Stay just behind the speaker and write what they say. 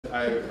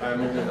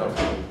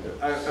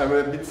I'm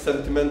a bit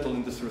sentimental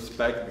in this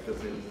respect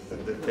because it's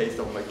the taste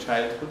of my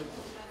childhood,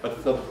 but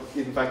it's not.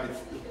 In fact,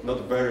 it's not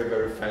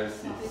very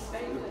fancy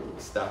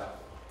stuff.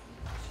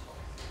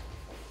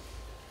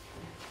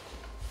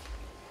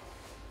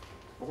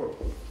 Oh.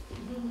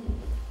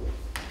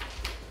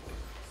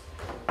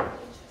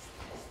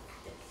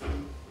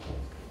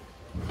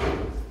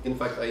 In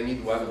fact, I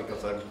need one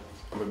because I'm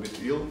a bit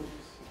ill,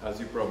 as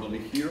you probably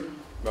hear.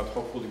 But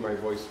hopefully my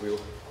voice will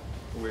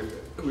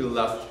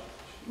last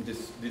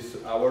this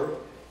hour,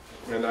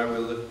 and I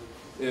will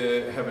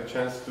have a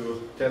chance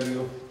to tell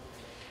you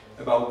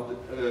about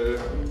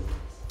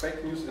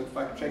fake news and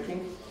fact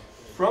checking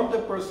from the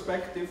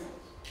perspective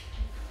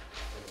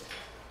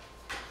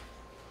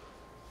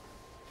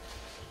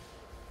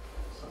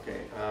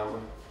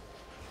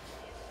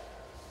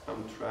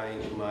I'm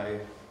trying my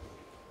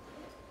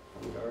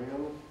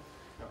Hungarian.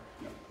 No.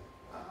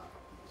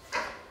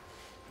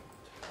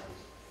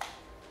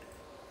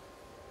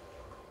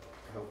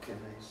 How can I?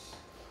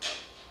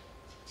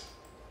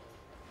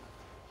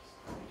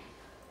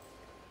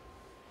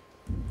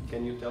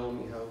 Can you tell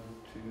me how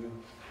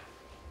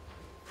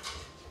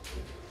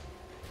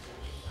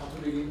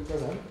to begin the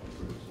present?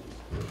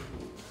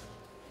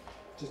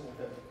 Just like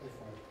that.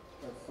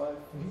 F5.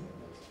 Mm-hmm.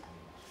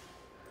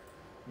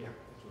 Yeah.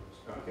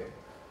 Okay.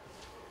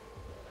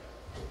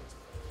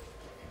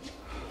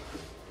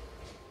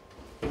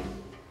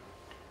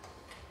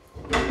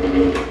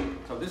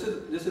 So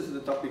this is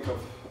the topic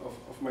of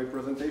my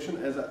presentation.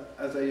 As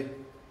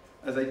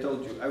I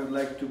told you, I would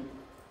like to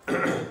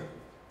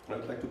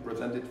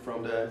present it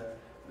from the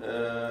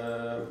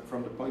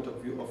point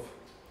of view of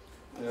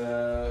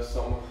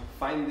some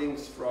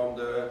findings from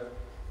the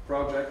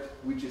project,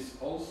 which is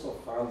also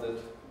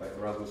funded by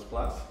Erasmus+.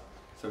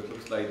 So it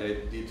looks like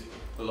they did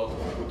a lot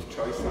of good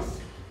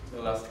choices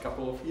the last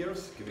couple of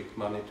years, giving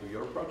money to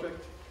your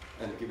project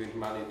and giving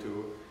money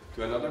to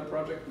another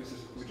project,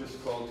 which is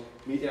called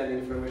Media and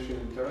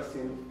Information Literacy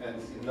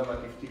and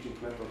Innovative Teaching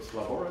Methods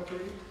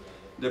Laboratory.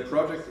 The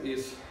project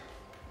is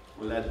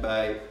led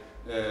by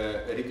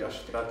Riga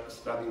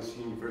Stradiņš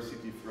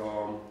University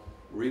from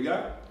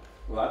Riga,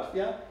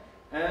 Latvia,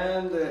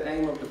 and the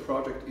aim of the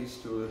project is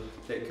to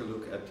take a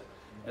look at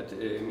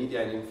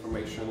media and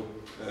information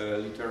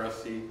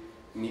literacy,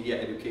 media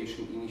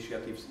education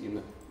initiatives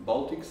in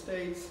Baltic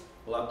states,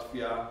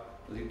 Latvia,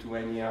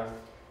 Lithuania,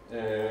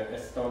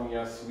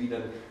 Estonia,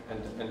 Sweden,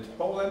 and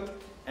Poland.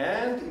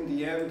 And in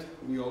the end,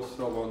 we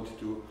also want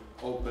to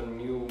open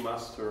new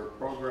master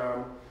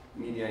program,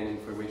 Media and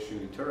Information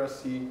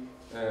Literacy,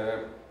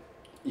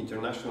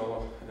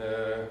 international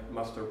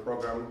master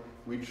program,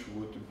 which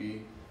would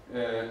be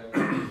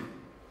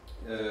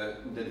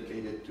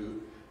dedicated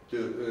to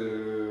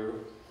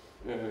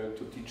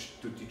teach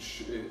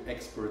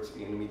experts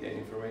in media and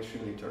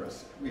information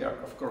literacy. We are,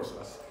 of course,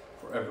 as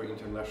for every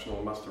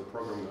international master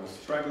program,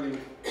 struggling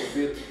a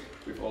bit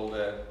with all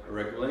the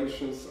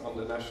regulations on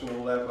the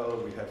national level.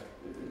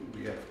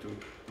 We have to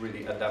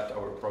really adapt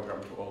our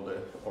program to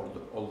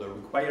all the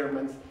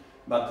requirements.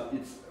 But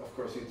it's, of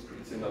course,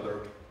 it's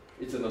another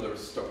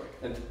story.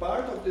 And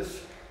part of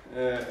this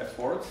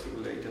efforts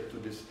related to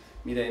this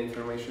media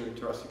information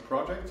literacy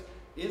project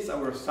is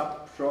our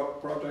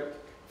sub-project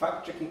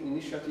fact-checking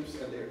initiatives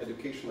and their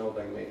educational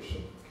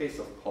dimension, case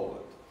of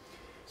Poland.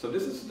 So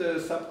this is the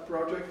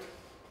sub-project,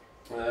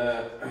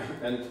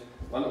 and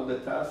one of the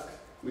tasks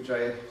which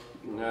I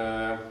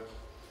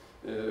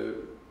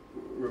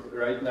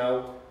right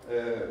now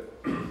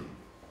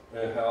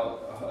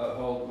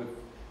hold with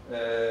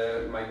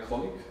my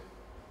colleague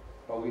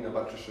Paulina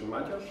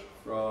Barczyszyn-Maciarz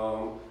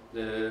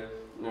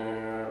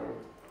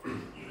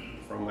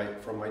from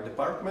my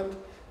department,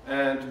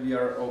 and we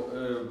are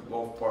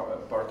both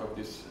part of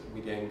this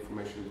media and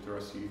information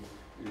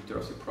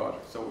literacy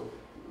project. So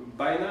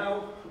by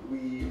now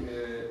we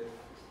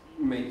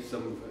made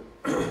some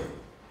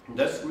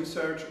desk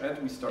research, and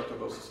we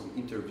started also some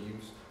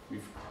interviews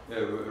with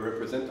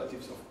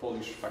representatives of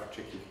Polish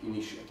fact-checking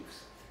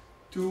initiatives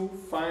to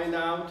find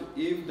out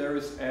if there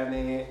is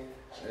any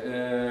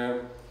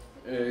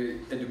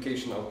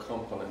educational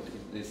component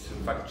in these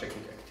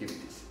fact-checking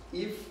activities.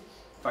 If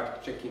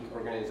fact-checking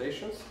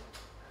organizations,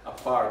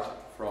 apart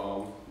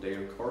from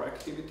their core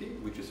activity,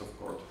 which is of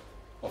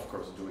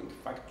course doing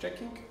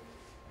fact-checking,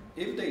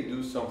 if they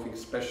do something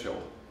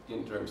special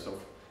in terms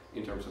of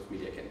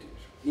media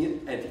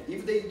education. And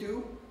if they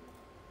do,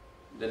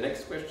 the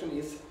next question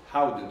is,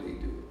 how do they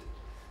do it?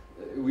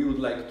 We would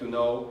like to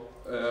know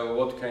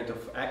what kind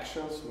of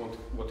actions,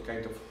 what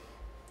kind of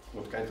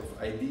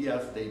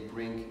ideas they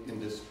bring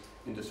in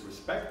this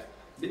respect,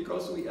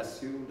 because we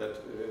assume that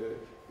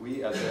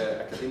we as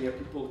academia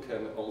people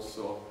can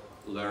also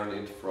learn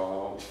it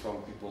from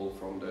people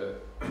from the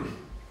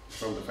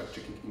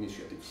fact-checking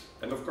initiatives.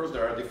 And of course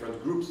there are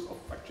different groups of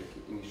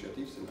fact-checking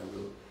initiatives, and I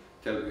will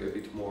tell you a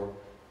bit more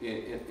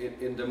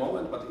in the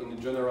moment, but in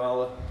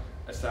general,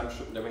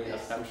 the main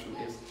assumption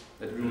is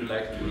that we would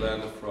like to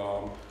learn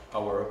from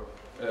our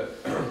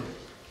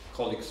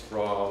colleagues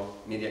from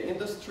media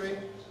industry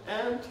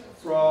and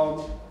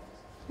from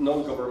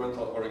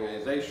non-governmental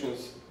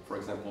organizations, for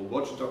example,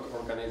 watchdog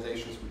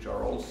organizations, which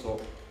are also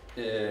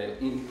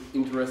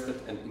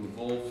interested and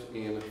involved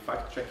in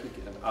fact-checking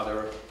and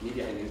other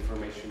media and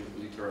information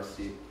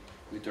literacy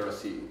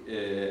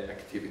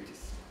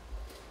activities.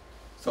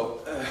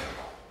 So,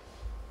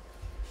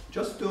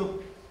 just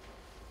to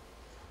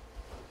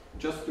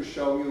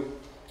show you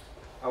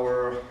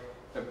our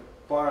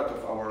part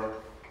of our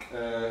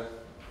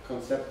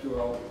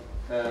conceptual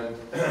and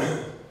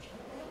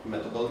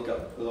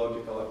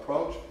methodological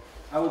approach,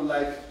 I would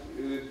like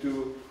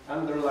to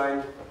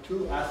underline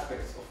two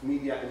aspects of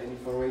media and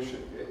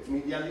information,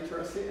 media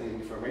literacy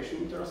and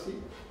information literacy,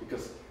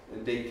 because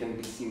they can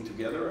be seen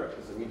together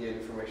as a media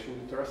and information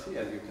literacy,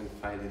 and you can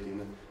find it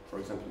in, for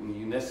example, in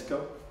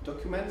UNESCO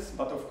documents.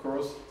 But of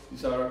course,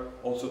 these are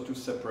also two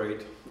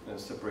separate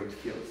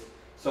fields.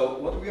 So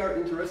what we are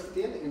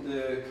interested in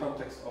the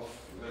context of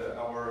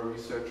our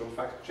research on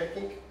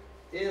fact-checking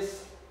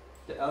is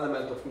the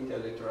element of media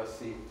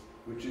literacy,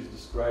 which is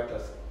described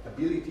as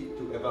ability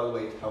to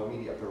evaluate how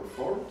media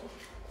performed.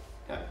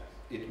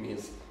 It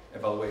means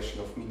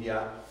evaluation of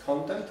media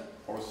content,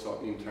 also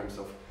in terms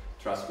of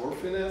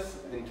trustworthiness,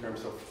 in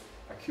terms of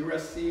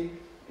accuracy,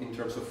 in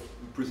terms of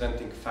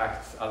presenting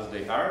facts as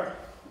they are,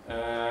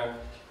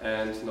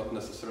 and not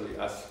necessarily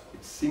as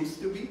it seems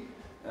to be,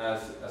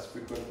 as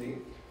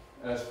frequently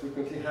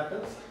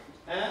happens.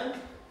 And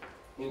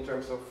in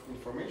terms of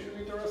information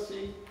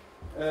literacy,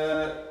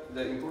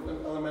 the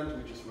important element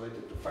which is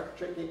related to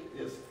fact-checking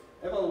is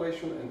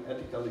evaluation and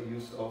ethical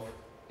use of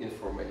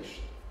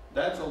information.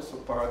 That's also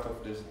part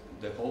of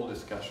the whole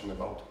discussion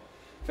about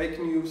fake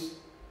news,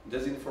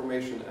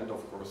 disinformation, and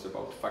of course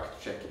about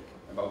fact-checking,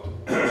 about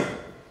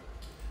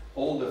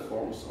all the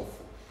forms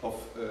of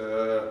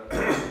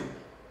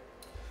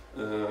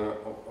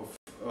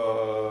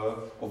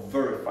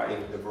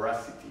verifying the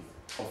veracity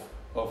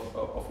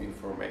of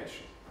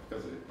information.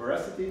 Because the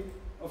veracity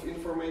of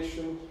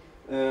information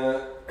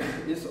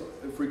is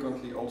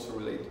frequently also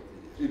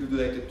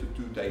related to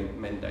two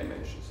main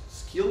dimensions: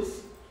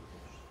 skills.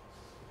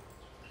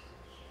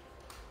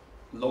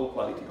 Low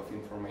quality of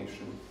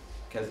information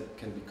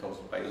can be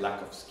caused by lack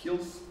of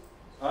skills,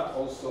 and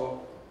also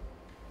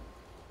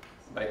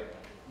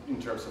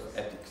in terms of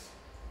ethics.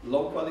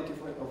 Low quality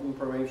of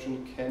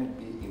information can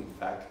be, in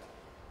fact,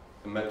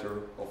 a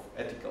matter of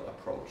ethical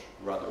approach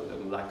rather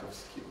than lack of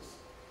skills.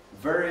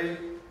 Very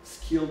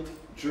skilled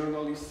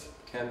journalists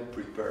can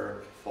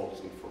prepare false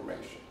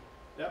information.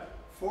 Yeah,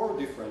 for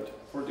different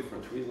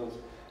reasons,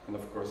 and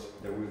of course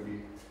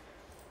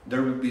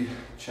there will be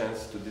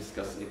chance to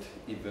discuss it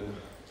even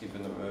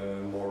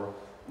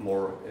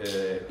more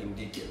in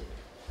detail.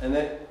 And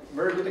a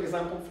very good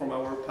example from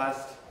our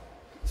past.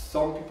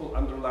 Some people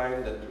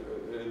underline that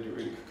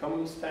during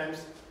communist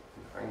times,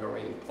 in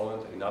Hungary, in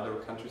Poland, in other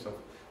countries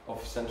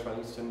of Central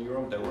and Eastern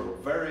Europe, there were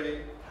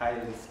very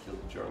highly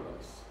skilled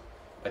journalists,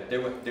 but they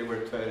were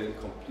telling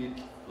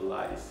complete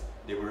lies.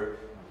 They were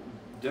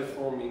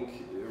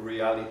deforming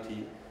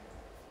reality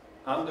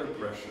under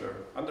pressure,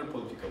 under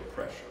political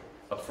pressure.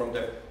 But from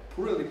the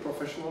purely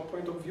professional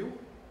point of view,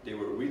 they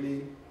were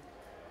really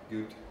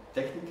good.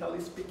 Technically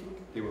speaking,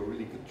 they were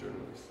really good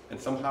journalists. And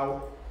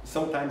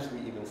sometimes we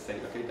even say,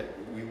 okay, that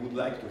we would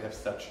like to have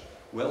such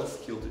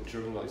well-skilled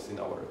journalists in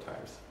our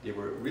times. They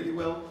were really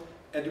well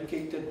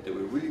educated, they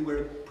were really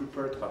well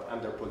prepared, but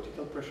under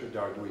political pressure they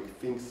are doing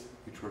things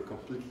which were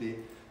completely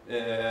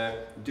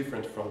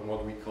different from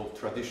what we call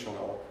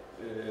traditional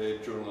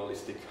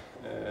journalistic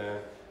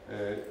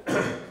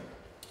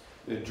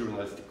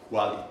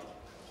quality.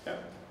 Yeah?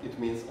 It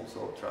means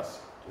also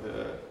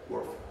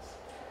trustworthiness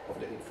of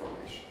the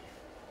information.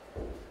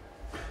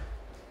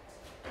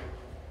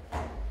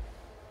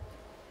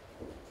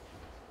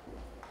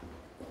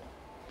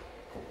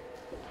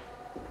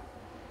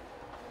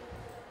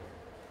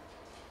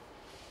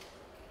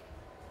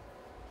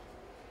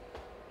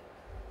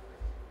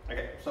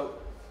 Okay, so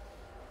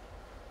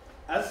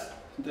as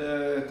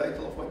the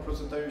title of my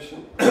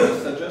presentation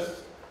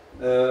suggests,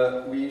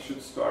 we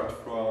should start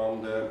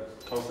from the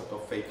concept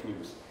of fake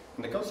news.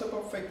 And the concept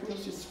of fake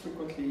news is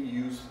frequently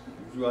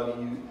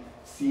usually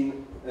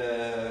seen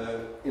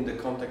in the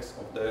context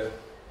of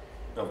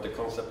the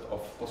concept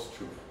of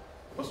post-truth.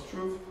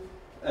 Post-truth,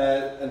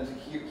 and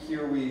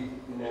here we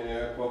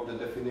quote the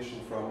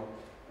definition from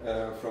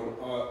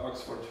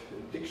Oxford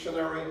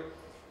Dictionary,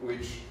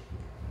 which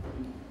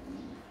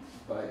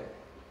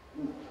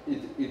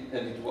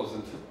it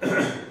wasn't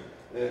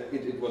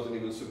it wasn't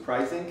even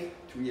surprising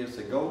 2 years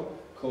ago,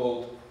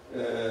 called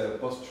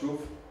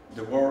post-truth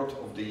the word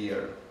of the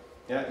year.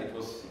 Yeah, it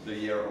was the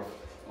year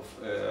of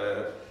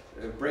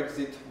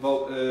Brexit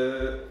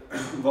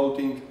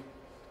voting.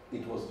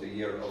 It was the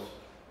year of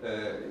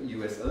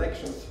US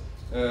elections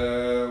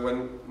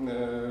when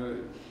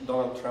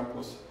Donald Trump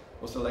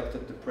was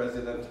elected the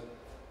president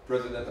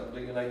of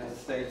the United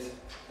States,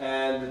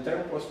 and the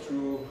term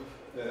post-truth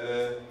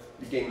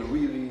became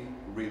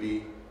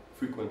really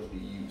frequently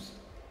used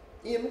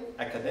in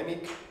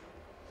academic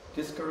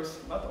discourse,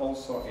 but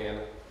also in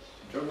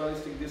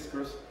journalistic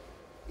discourse,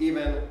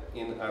 even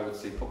in, I would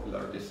say,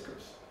 popular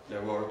discourse.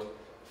 the word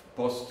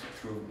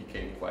post-truth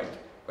became quite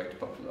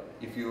popular.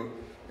 If you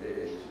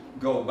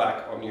go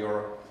back on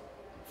your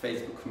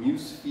Facebook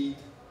news feed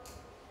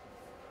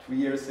 2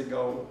 years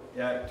ago,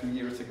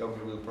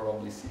 you will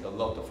probably see a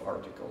lot of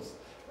articles,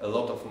 a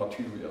lot of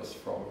materials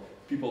from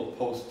people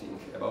posting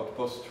about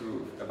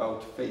post-truth,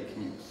 about fake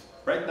news.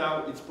 Right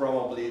now it's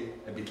probably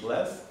a bit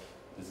less.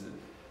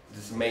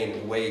 This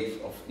main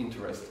wave of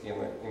interest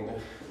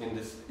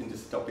in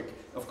this topic,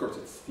 of course,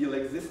 it's still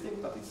existing,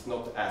 but it's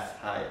not as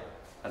high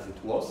as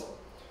it was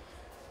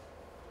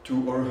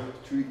 2 or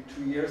 3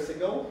 years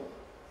ago.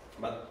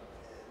 But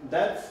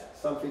that's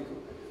something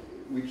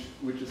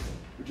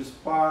which is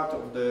part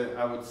of the,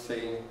 I would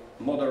say,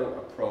 modern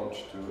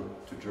approach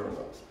to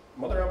journalism.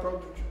 Modern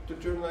approach to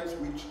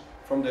journalism, which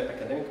from the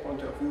academic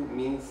point of view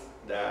means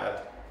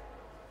that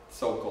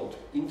so-called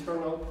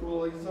internal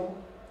pluralism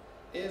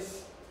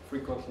is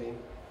frequently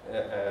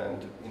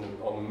and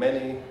on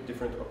many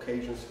different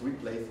occasions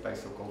replaced by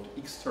so-called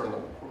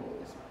external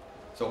pluralism.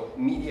 So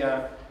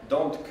media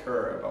don't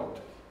care about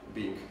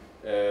being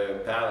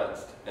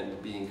balanced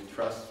and being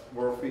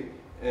trustworthy.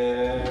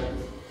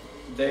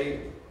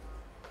 They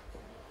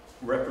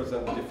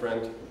represent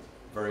different,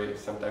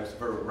 sometimes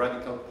very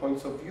radical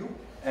points of view,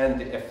 and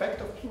the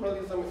effect of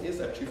pluralism is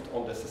achieved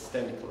on the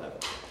systemic level,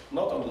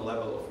 not on the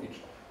level of each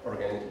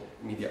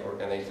media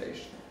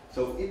organization.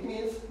 So it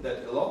means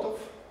that a lot of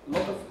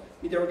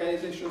media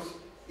organizations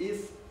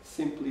is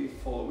simply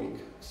following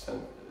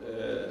some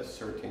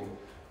certain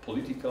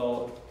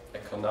political,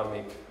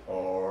 economic,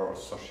 or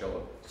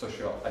social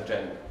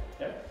agenda,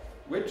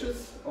 which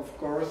is, of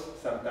course,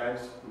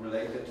 sometimes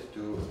related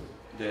to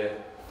the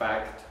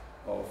fact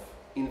of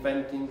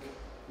inventing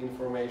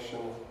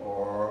information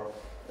or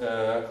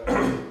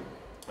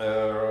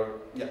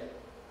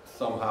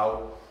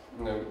somehow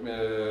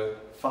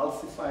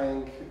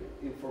falsifying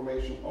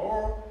information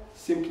or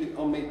simply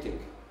omitting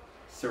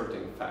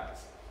certain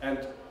facts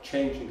and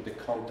changing the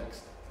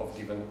context of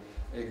given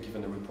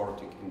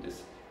reporting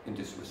in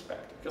this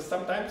respect. Because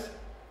sometimes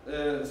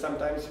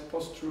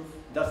post-truth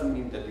doesn't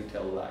mean that you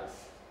tell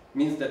lies. It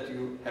means that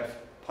you have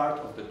part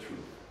of the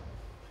truth.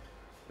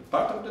 The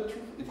part of the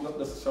truth is not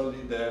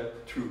necessarily the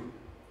truth.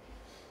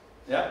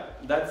 Yeah,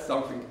 that's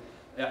something.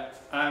 Yeah,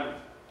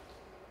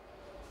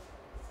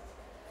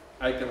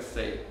 I can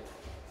say,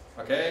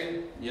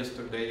 okay,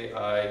 yesterday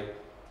I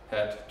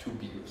had 2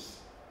 beers,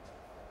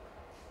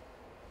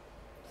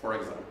 for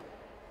example.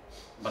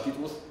 But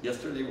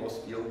yesterday was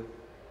still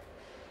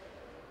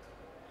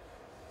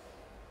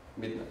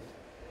midnight.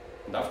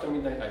 And after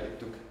midnight I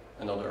took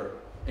another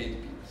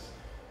 8 beers.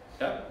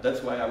 Yeah,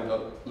 that's why I'm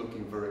not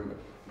looking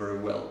very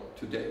well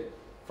today.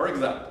 For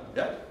example,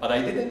 yeah, but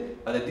I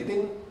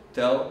didn't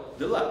tell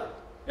the lie.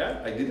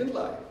 Yeah, I didn't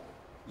lie.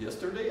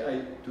 Yesterday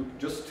I took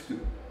just 2.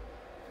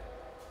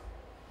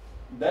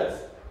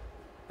 That's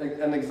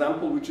an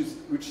example which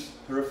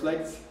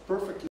reflects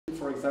perfectly,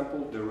 for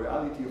example, the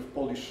reality of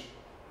Polish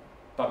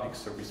public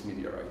service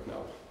media right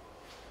now.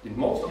 In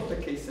most of the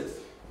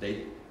cases,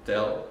 they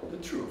tell the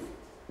truth,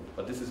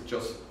 but this is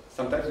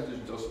sometimes it is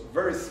just a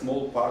very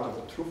small part of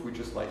the truth, which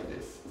is like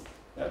this.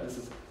 Yeah, this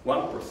is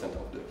 1%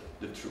 of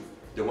the truth.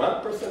 The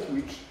 1%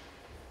 which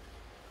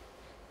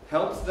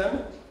helps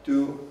them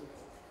to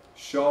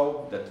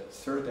show that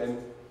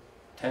certain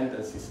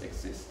tendencies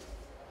exist.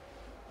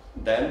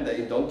 Then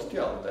they don't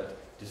tell that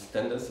this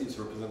tendency is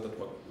represented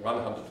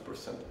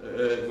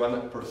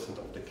 1%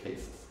 of the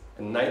cases,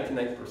 and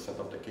 99%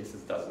 of the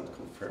cases doesn't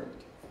confirm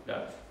it.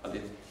 Yeah, and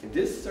in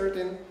this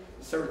certain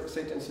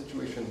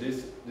situation,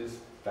 this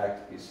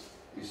fact is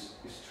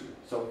true.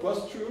 So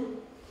post-truth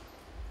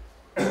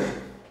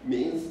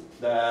means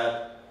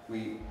that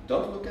we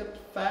don't look at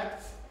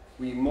facts,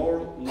 we more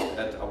look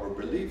at our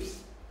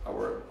beliefs,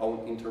 our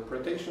own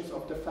interpretations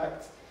of the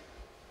facts,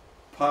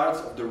 parts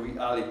of the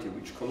reality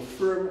which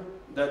confirm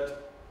that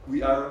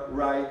we are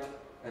right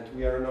and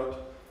we are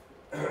not,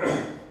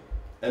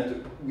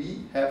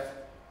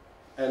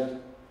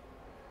 and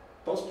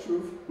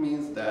post-truth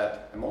means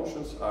that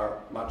emotions are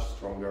much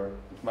stronger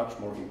and much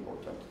more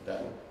important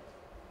than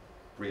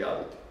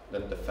reality,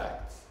 than the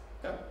facts,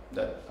 yeah?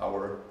 Than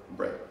our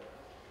brain.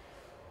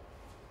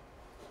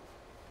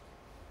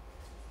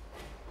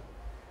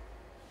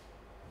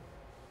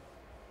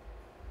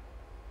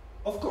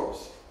 Of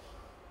course,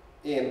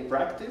 in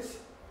practice,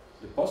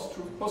 the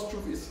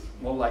post-truth is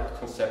more like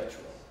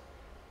conceptual.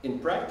 In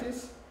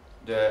practice,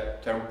 the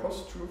term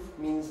post-truth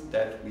means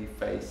that we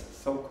face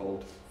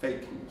so-called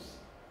fake news.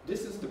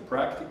 This is the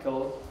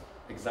practical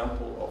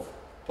example of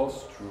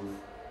post-truth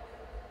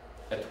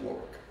at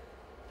work.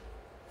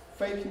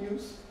 Fake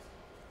news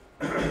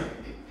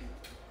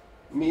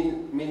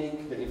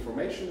meaning the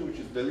information which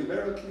is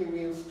deliberately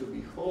means to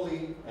be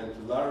wholly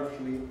and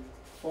largely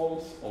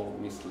false or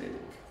misleading.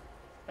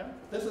 Yeah?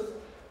 This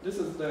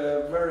is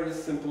the very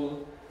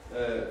simple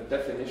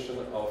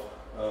definition of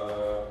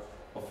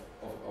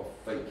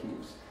fake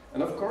news.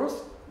 And of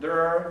course,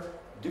 there are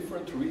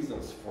different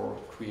reasons for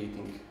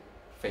creating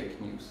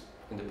fake news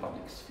in the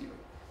public sphere.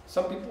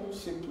 Some people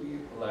simply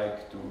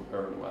like to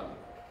earn money.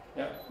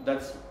 Yeah,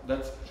 that's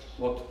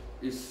what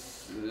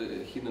is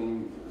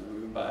hidden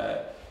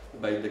by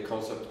the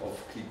concept of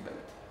clickbait.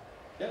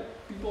 Yeah,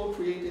 people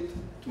create it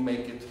to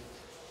make it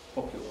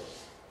popular,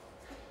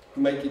 to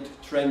make it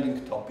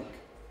trending topic,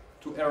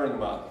 to earn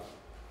money,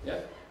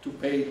 yeah, to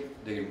pay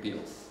their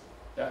bills,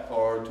 yeah,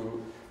 or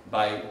to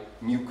buy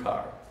new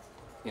car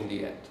in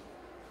the end.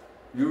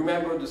 You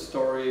remember the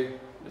story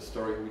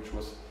which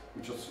was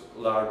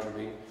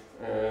largely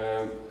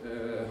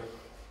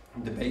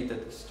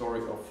debated,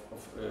 story of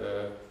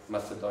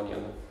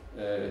Macedonian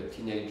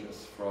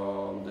teenagers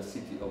from the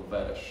city of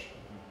Veres,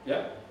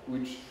 yeah,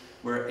 which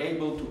were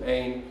able to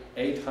earn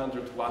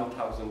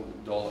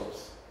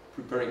 $801,000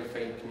 preparing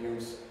fake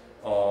news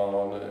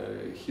on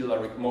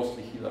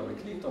mostly Hillary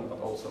Clinton, but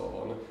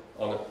also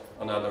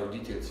on other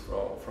details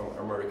from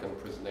American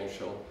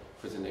presidential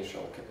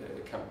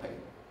campaign.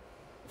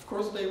 Of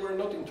course, they were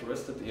not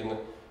interested in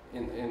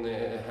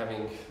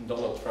having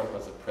Donald Trump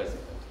as a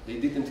president. They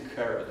didn't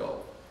care at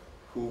all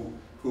who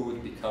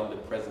would become the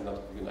president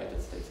of the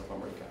United States of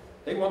America.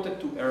 They wanted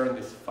to earn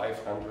this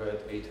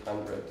 $500,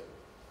 $800,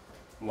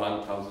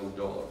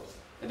 $1,000,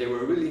 and they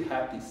were really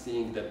happy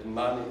seeing that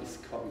money is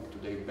coming to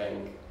their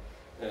bank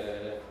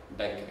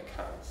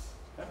accounts.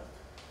 Yeah?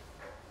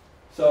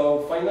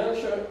 So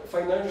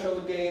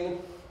financial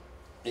gain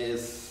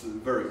is a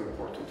very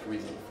important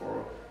reason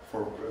for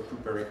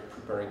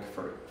preparing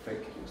for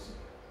fake news.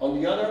 On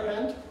the other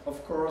hand,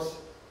 of course,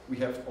 we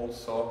have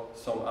also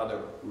some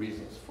other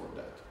reasons for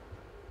that.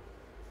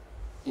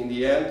 In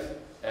the end,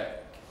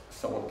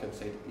 someone can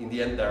say, in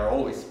the end, there are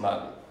always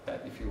money.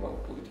 If you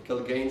want political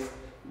gains,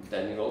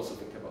 then you also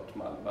think about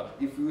money. But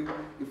if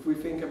we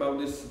think about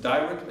this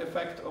direct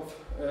effect of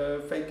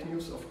fake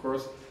news, of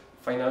course,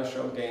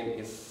 financial gain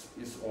is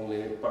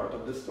only part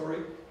of the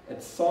story.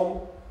 In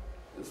some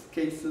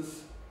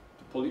cases,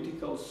 the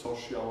political,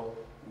 social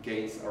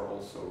gains are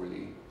also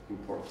really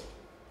important.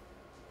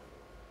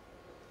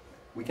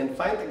 We can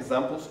find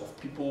examples of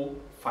people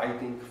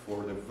fighting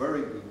for the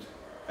very good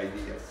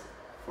ideas,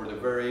 for the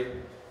very,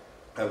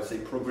 I would say,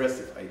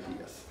 progressive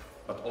ideas,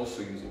 but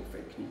also using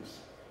fake news.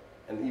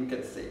 And you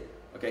can say,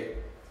 okay,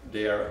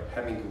 they are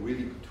having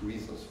really good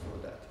reasons for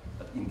that,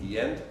 but in the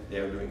end, they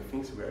are doing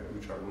things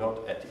which are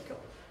not ethical,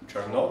 which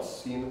are not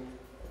seen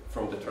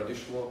from the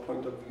traditional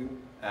point of view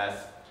as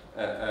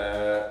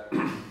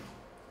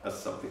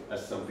something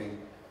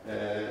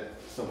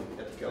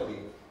ethically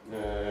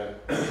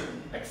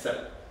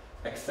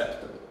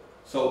acceptable.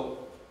 So,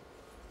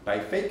 by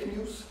fake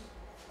news,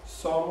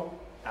 some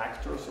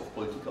actors of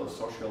political,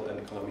 social, and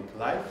economic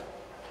life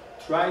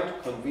try to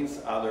convince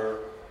others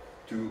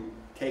to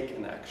take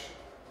an action,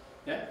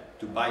 yeah,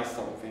 to buy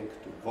something,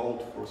 to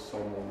vote for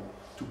someone,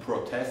 to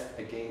protest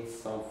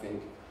against something,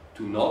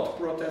 to not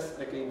protest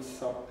against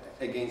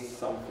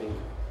something,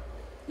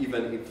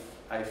 even if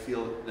I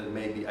feel that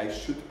maybe I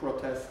should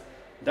protest.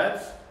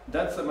 That's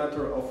a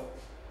matter of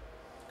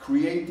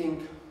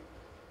creating,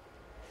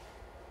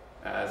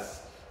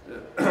 as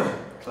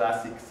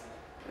classics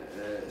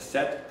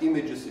set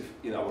images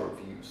in our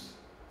views.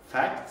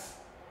 Facts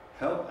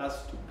help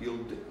us to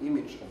build the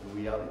image of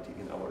reality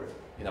in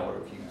our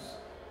views.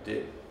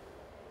 The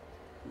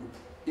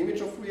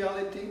image of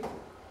reality,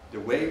 the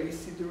way we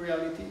see the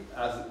reality,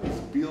 is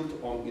built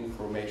on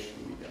information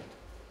we get.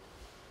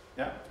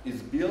 Yeah,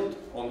 is built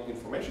on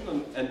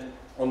information and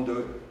on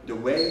the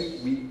way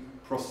we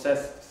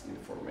process this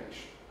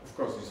information. Of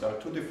course, these are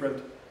two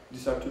different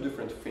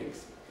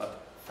things.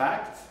 But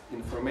facts,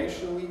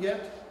 information we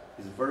get,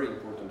 is a very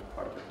important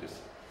part of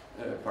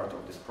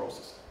this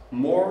process.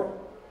 More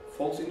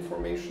false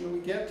information we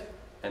get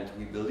and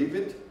we believe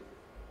it,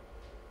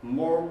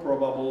 more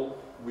probable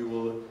we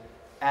will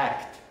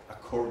act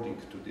according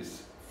to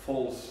this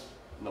false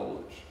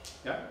knowledge.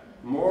 Yeah?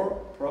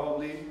 More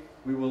probably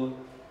we will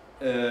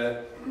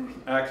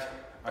act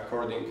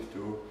according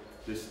to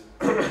this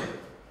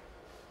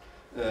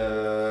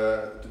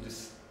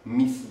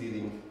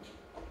misleading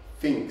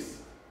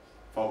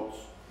thoughts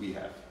we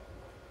have.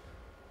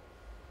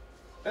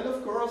 And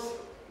of course,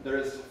 there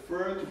is a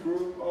third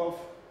group of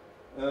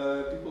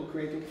people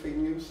creating fake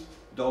news,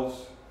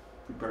 those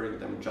preparing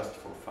them just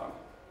for fun.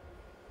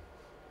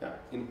 Yeah.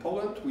 In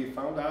Poland, we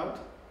found out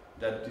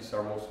that these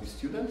are mostly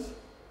students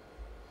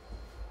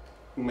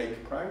who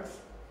make pranks.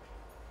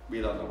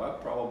 We don't know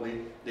what,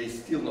 probably they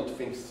still not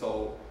think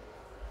so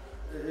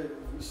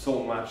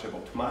much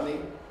about money.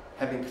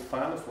 Having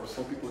fun for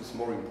some people is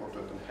more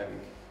important than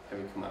having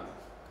money.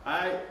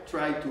 I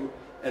try to,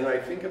 and I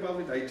think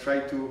about it, I try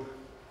to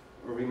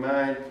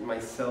remind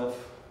myself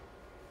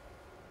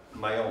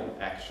my own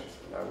actions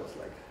when I was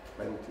like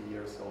 20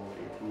 years old,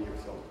 18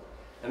 years old.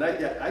 And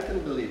I can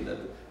believe that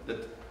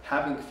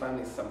having fun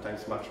is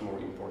sometimes much more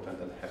important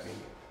than having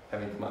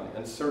money,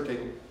 and at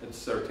certain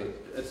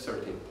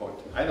point.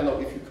 I don't know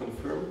if you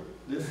confirm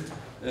this,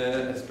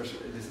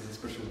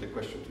 especially the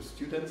question to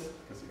students,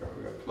 because you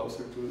are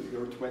closer to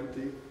your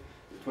 20s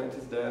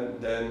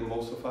than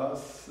most of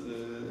us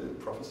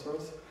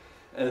professors.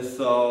 And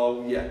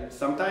so, yeah,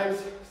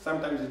 sometimes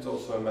it's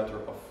also a matter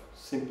of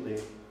simply,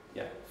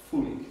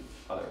 fooling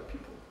other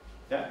people.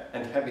 Yeah,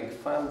 and having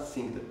fun,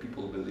 seeing that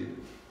people believe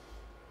it.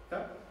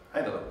 Yeah,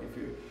 I don't know if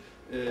you.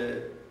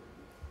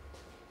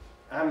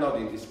 I'm not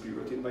in this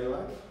period in my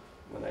life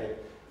when I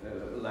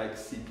like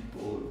see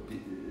people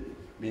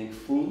being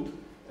fooled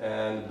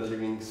and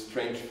believing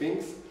strange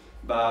things.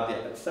 But yeah,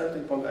 at a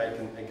certain point, I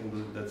can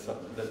believe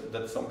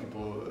that some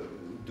people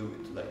do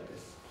it like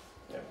this.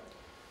 Yeah.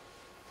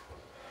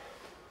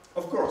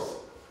 Of course,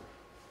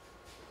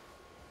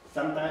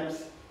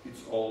 sometimes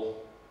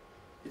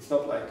it's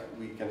not like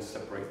we can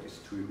separate these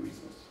two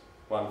reasons,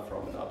 one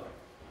from another.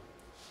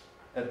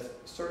 At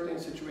certain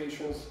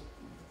situations,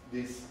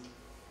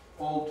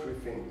 all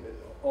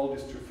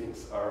these three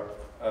things are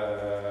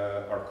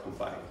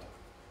combined.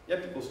 Yeah,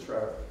 people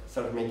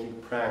start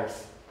making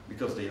pranks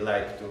because they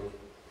like to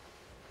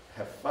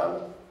have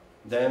fun.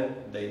 Then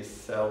they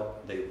sell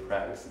their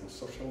pranks in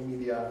social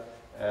media,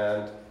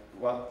 and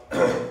one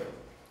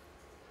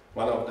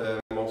of the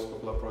most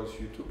popular Polish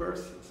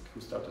YouTubers who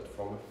started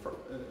from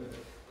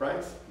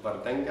pranks,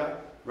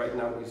 Wardenga, right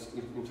now is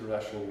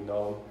internationally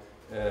known.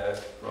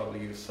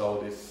 Probably you saw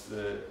this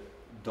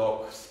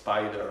dog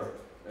spider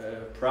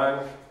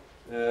prank,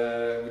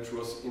 which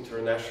was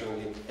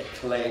internationally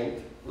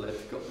acclaimed.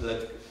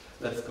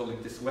 Let's call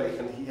it this way.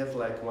 And he has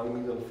like 1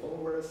 million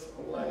followers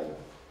online.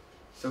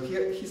 So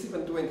he's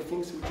even doing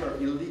things which are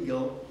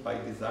illegal by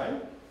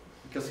design,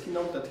 because he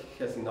knows that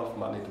he has enough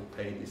money to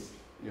pay these,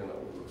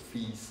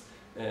 fees,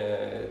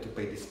 to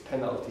pay these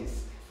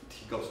penalties.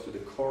 He goes to the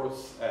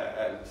courts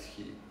and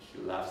he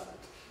laughs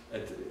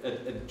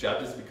at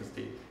judges because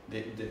the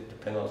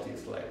penalty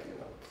is like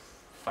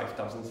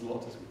 5,000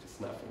 zlotys, which is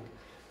nothing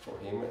for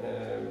him,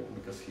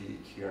 because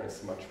he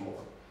earns much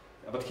more.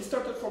 But he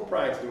started from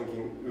pranks,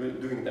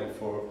 doing them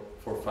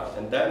for fun,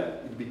 and then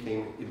it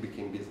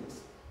became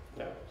business.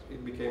 Yeah, so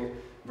it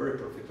became very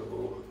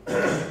profitable,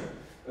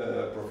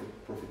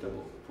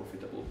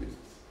 profitable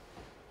business.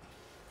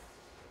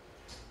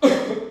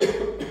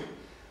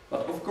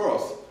 But of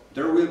course,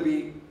 there will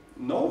be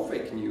no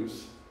fake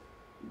news.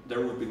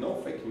 There will be no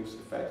fake news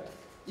effect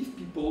if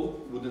people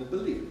wouldn't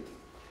believe it.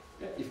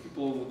 Yeah, if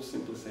people would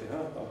simply say,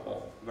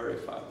 very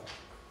fun.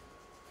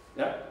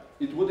 Yeah,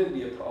 it wouldn't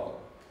be a problem.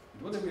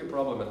 It wouldn't be a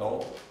problem at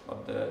all.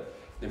 But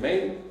the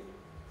main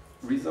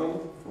reason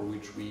for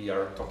which we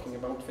are talking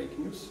about fake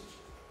news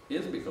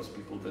is because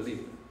people believe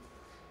them.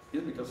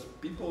 It's because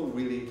people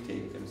really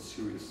take them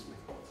seriously.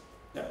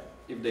 Yeah,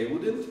 if they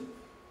wouldn't,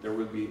 there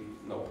would be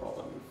no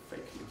problem with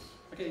fake news.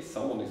 Okay,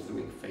 someone is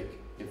doing fake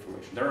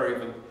information. There are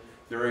even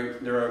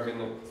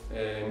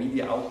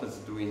media outlets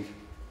doing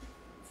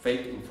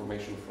fake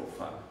information for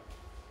fun,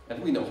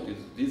 and we know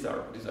these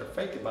are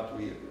fake, but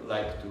we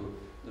like to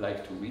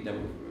read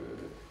them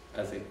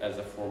as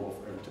a form of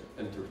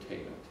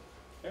entertainment.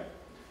 Yeah,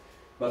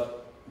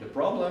 but the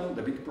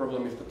big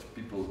problem is that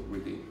people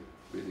really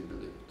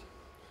believe it.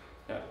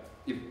 Yeah,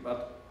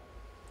 but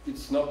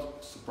it's not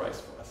a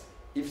surprise for us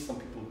if some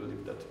people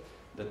believe that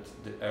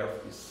the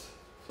Earth is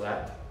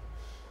flat.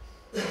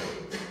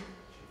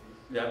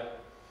 Yeah,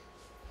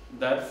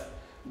 that's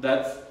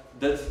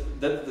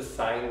the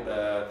sign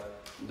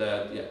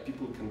that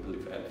people can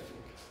believe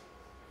anything.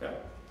 Yeah,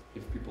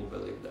 if people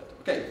believe that.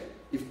 Okay,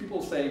 if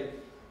people say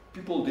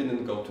people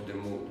didn't go to the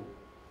moon,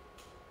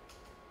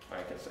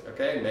 I can say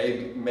okay,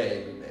 maybe.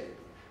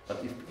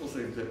 But if people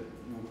say the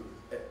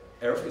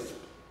Earth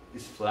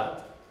is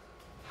flat,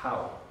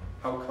 how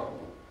come?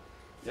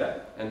 Yeah,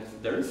 and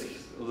there is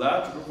a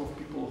large group of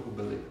people who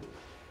believe it.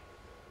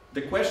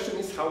 The question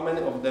is how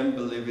many of them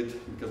believe it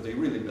because they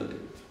really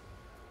believe it.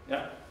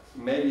 Yeah,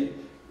 maybe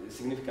a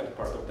significant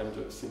part of them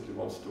just simply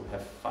wants to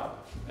have fun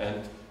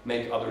and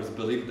make others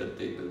believe that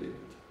they believe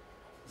it.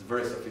 It's a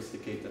very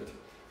sophisticated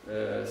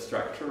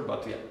structure,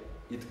 but yeah,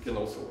 it can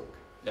also work.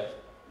 Yeah,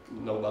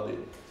 nobody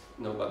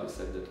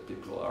said that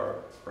people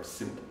are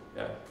simple.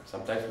 Yeah,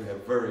 sometimes we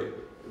have very,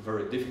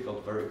 very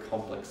difficult, very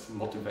complex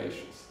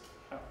motivations.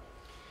 Yeah.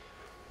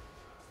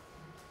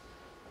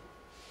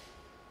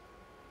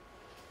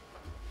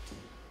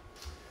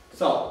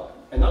 So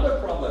another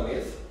problem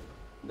is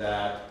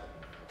that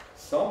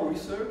some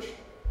researchers,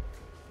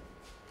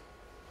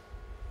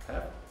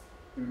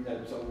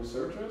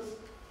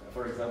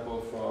 for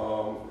example,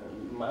 from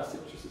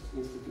Massachusetts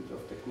Institute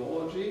of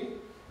Technology,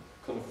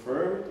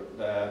 confirmed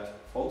that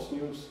false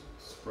news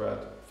spread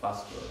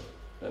faster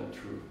than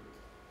true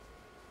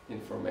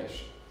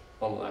information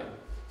online.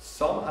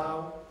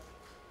 Somehow,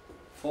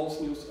 false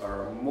news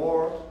are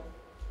more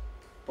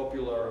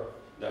popular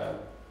than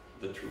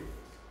the truth.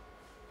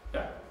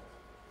 Yeah,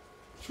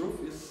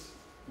 truth is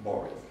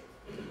boring.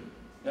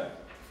 Yeah,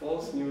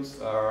 false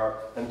news are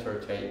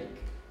entertaining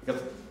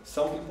because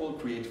some people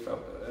create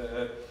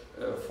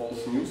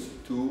false news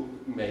to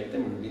make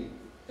them really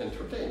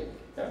entertaining.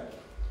 Yeah,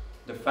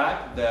 the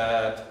fact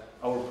that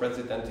our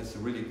president is a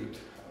really good,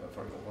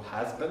 for example,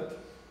 husband,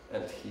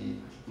 and he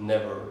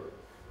never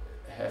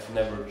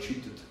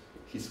cheated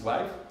his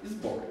wife is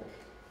boring.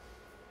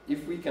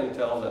 If we can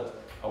tell that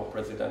our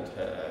president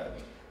had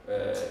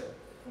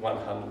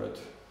 100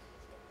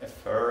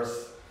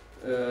 affairs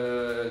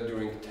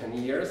during 10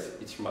 years,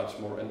 it's much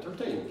more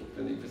entertaining,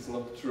 even if it's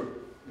not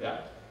true.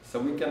 Yeah. So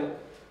we can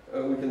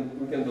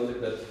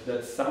believe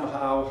that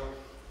somehow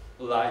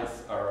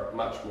lies are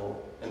much more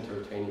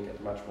entertaining and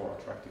much more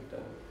attractive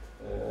than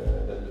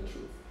the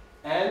truth.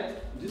 And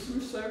this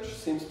research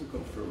seems to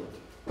confirm it.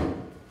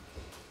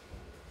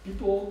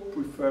 People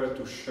prefer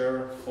to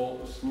share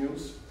false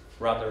news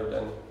rather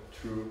than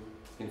true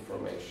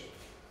information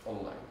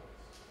online.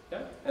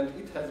 Yeah? And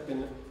it has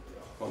been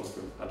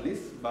confirmed, at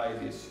least by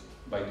this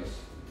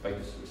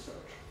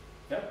research.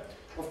 Yeah?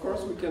 Of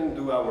course, we can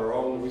do our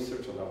own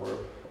research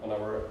on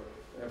our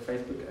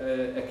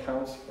Facebook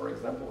accounts, for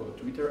example, or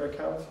Twitter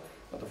accounts.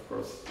 But of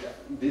course, yeah,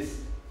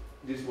 this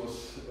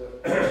was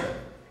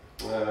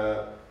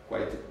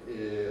quite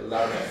a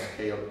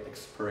large-scale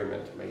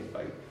experiment made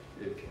by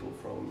people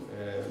from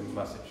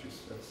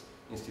Massachusetts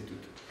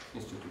Institute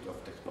of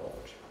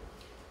Technology,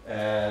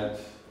 and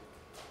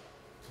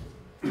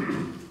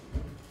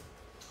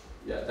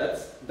yeah,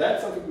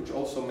 that's something which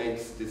also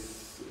makes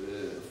this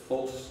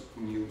false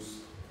news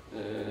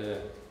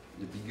the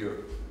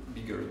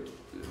bigger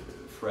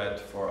threat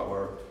for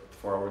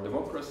our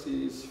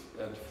democracies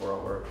and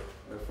for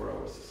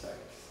our societies.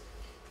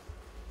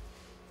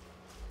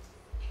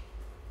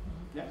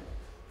 Yeah,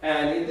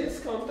 and in this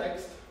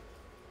context,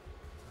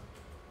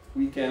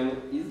 we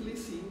can easily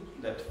see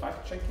that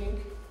fact-checking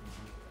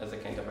as a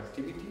kind of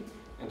activity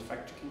and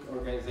fact-checking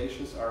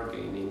organizations are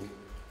gaining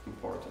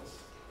importance.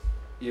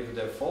 If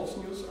the false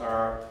news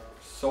are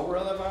so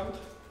relevant,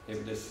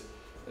 if this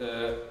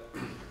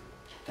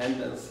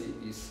tendency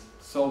is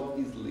so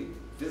easily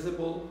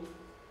visible,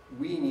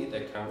 we need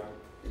a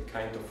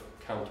kind of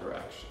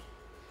counteraction.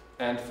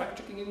 And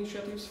fact-checking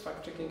initiatives,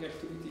 fact-checking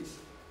activities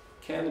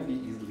can be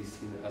easily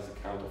seen as a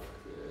kind of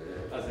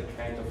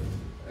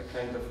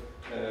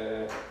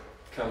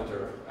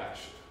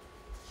counteraction.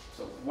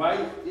 So why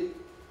it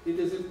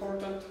is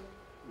important?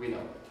 We know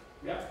it.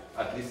 Yeah,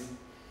 at least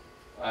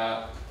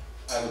I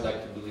would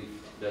like to believe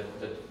that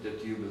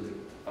you believe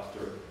it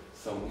after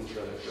some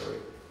introductory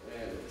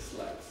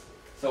slides.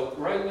 So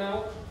right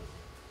now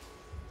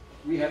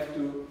we have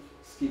to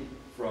skip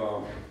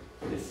from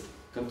this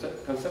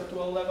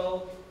conceptual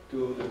level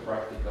to the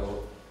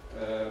practical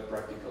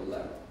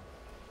level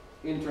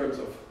in terms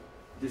of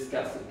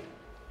discussing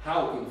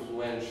how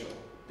influential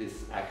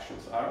these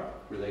actions are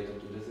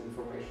related to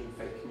disinformation,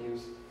 fake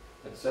news,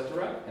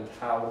 etc., and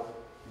how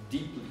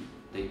deeply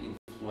they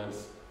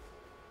influence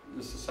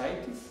the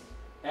societies.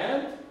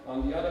 And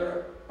on the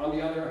other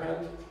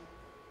hand,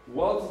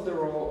 what's the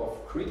role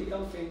of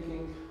critical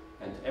thinking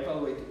and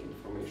evaluating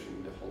information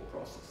in the whole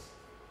process?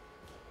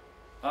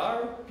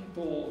 Are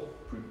people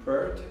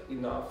prepared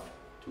enough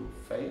to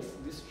face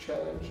this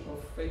challenge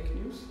of fake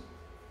news?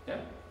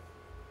 Yeah.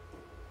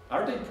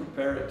 Are they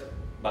prepared,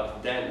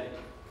 but then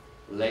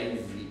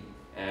lazy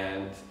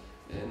and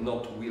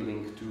not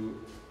willing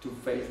to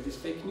face this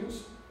fake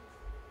news?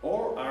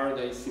 Or are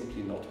they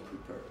simply not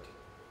prepared?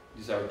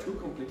 These are two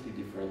completely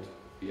different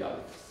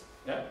realities.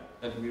 Yeah?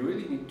 And we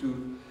really need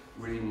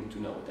to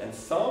know it. And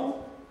some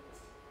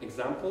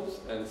examples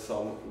and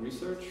some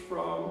research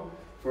from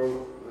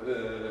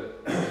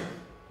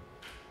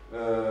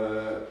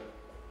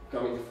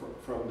coming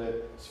from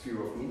the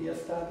sphere of media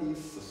studies,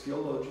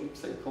 sociology,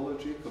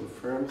 psychology,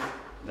 confirms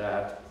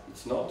that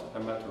it's not a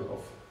matter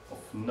of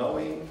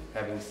knowing,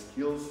 having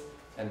skills,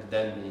 and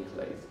then being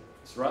lazy.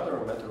 It's rather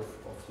a matter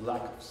of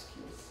lack of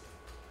skills.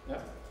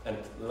 Yeah? And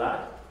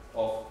lack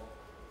of,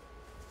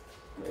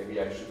 maybe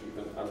I should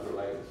even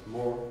underline it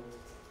more,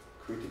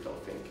 critical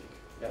thinking.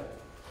 Yeah?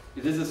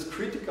 It is a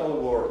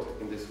critical word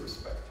in this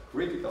respect,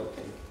 critical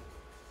thinking.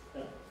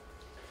 Yeah?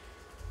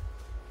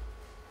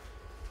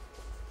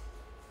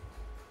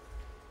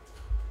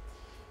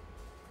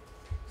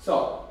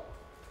 So,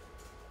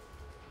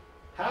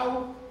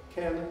 how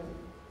can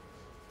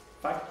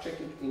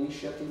fact-checking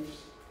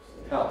initiatives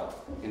help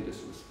in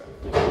this respect?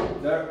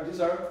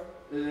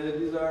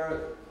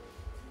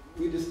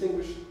 We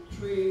distinguish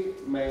three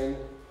main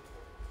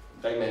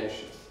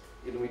dimensions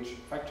in which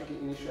fact-checking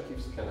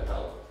initiatives can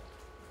help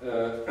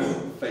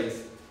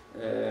face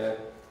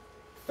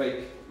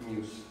fake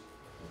news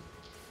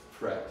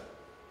threat.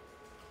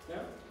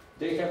 Yeah?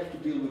 They have to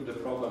deal with the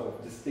problem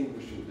of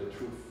distinguishing the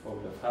truth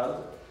from the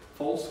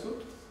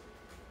falsehood.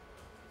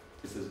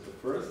 This is the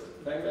first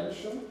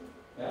dimension.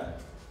 Yeah?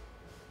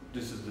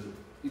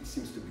 It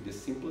seems to be the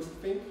simplest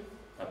thing,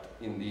 but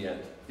in the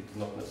end it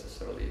not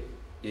necessarily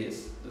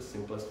is the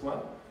simplest one.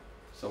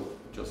 So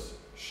just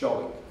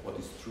showing what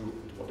is true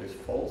and what is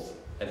false,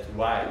 and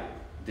why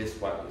this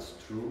one is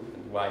true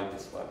and why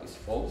this one is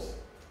false.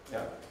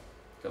 Yeah?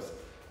 Because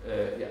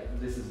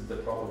this is the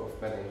problem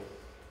of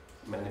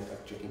many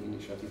fact-checking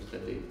initiatives,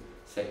 that they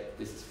say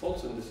this is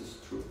false and this is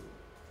true.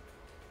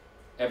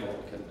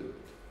 Everyone can do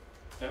it.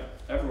 Yeah?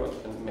 Everyone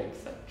can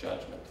make that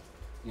judgment.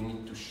 You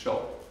need to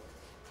show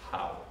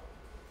how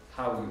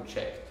you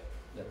checked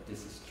that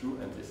this is true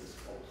and this is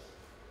false.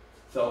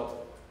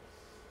 So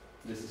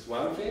this is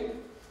one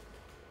thing.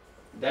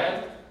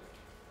 Then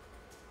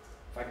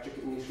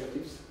fact-checking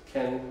initiatives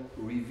can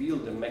reveal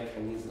the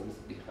mechanisms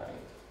behind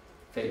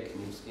fake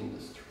news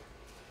industry.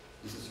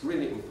 This is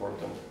really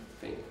important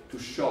thing to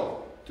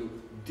show, to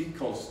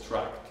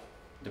deconstruct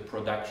the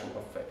production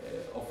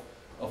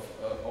of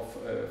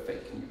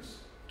fake news,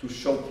 to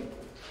show people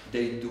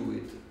they do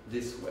it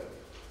this way.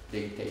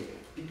 They take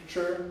a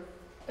picture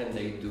and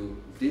they do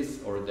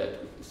this or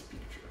that with this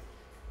picture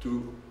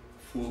to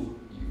fool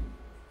you,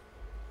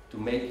 to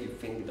make you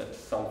think that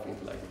something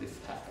like this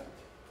happened.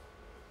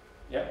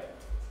 Yeah?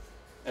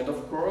 And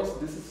of course,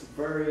 this is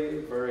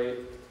very,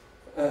 very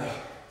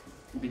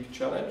big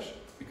challenge,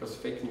 because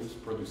fake news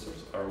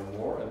producers are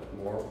more and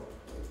more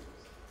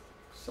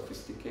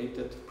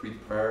sophisticated,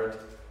 prepared.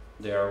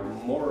 They are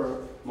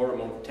more and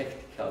more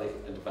technically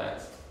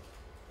advanced.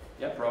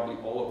 Yeah, probably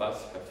all of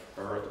us have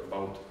heard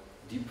about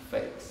deep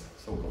fakes,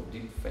 so-called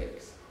deep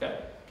fakes. Yeah?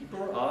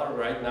 People are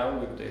right now,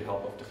 with the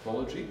help of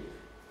technology,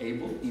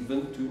 able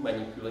even to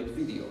manipulate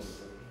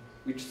videos,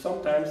 which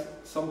some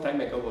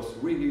time ago was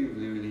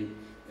really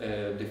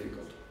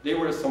difficult. There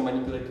were some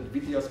manipulated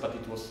videos, but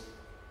it was,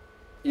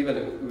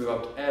 even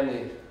without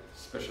any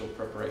special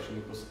preparation,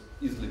 it was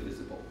easily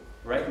visible.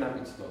 Right now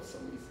it's not so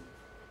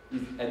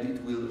easy. And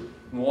it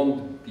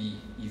won't be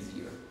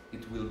easier.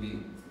 It will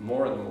be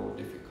more and more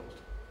difficult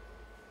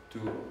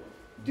to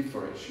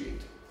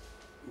differentiate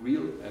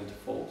real and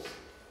false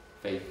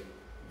fake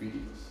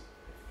videos.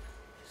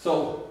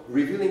 So,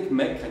 revealing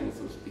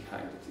mechanisms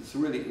behind it is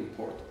really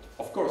important.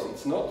 Of course,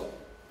 it not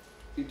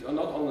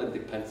only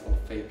depends on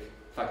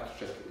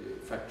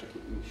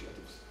fact-checking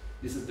initiatives.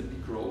 This is the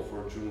big role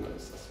for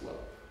journalists as well.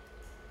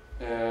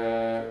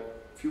 A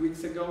few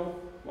weeks ago,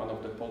 one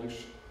of the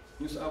Polish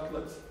news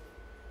outlets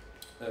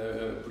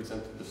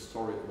presented the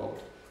story about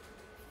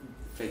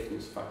fake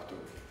news factory.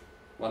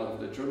 One of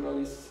the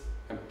journalists,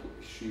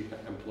 she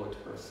employed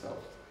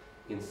herself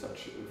in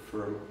such a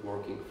firm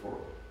working for,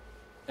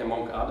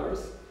 among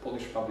others,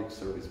 Polish public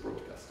service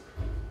broadcaster.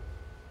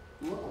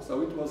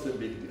 So it was a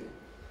big deal.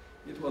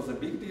 It was a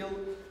big deal,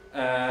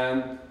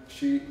 and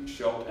she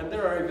showed, and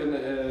there are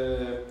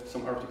even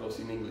some articles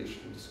in English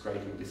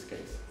describing this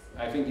case.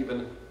 I think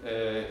even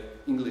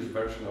English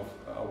version of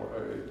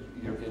our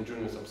European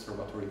Journalists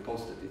Observatory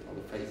posted it on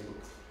the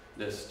Facebook.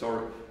 The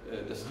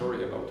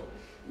story about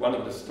one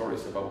of the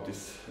stories about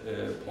this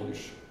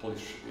Polish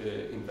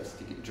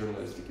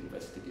journalistic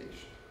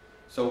investigation.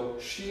 So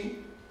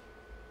she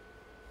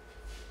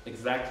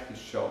exactly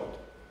showed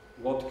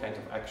what kind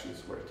of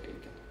actions were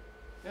taken.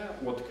 Yeah,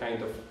 what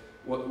kind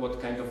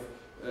of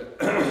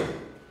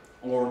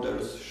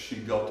orders she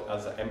got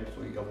as an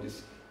employee of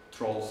this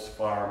trolls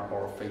farm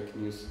or fake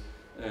news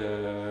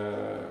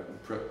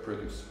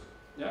producer.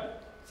 Yeah,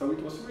 so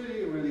it was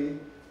really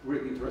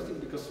interesting,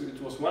 because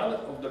it was one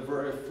of the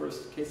very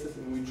first cases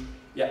in which,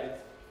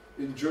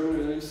 a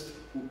journalist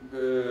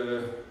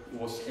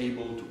was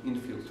able to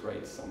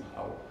infiltrate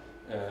somehow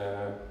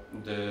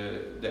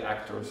the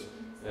actors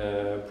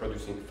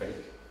producing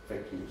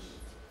fake news.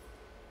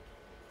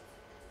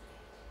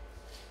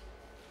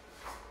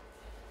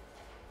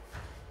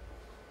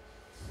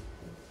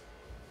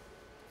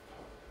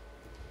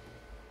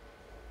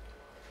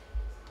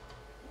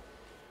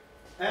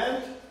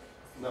 And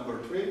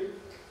number 3,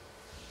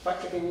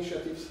 fact-checking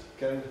initiatives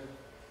can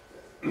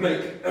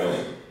make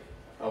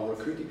our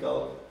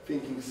critical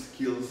thinking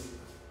skills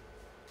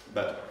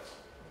better.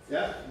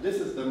 Yeah, this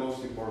is the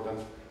most important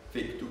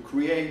thing, to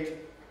create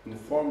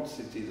informed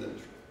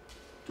citizenry,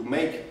 to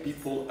make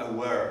people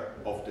aware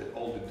of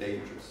all the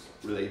dangers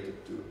related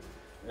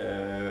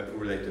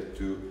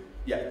to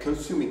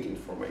consuming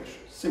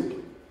information.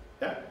 Simply,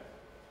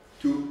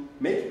 to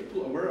make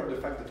people aware of the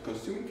fact that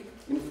consuming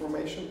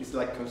information is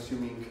like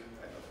consuming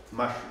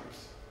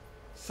mushrooms.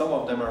 Some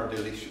of them are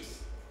delicious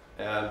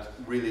and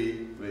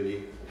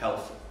really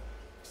healthy.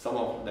 Some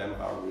of them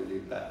are really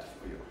bad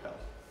for your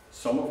health.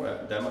 Some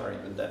of them are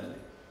even deadly.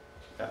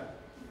 Yeah.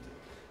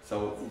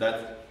 So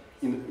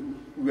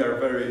we are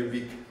very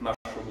big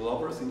mushroom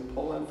lovers in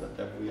Poland,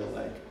 and we are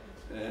like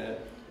a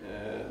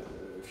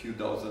few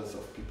dozens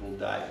of people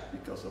die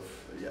because of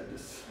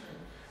this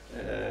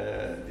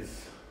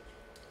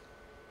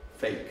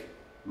fake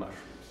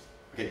mushrooms.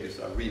 Okay, these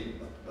are real,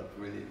 but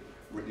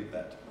really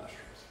bad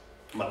mushrooms.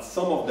 But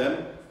some of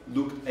them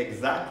looked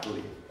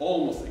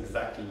almost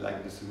exactly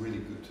like this really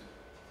good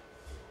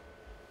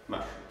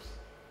mushrooms.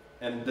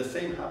 And the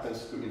same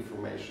happens to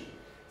information.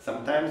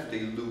 Sometimes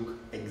they look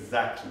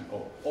exactly,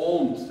 or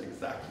almost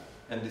exactly,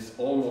 and this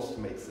almost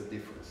makes a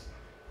difference.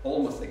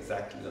 Almost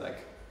exactly like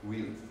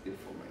real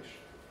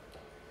information.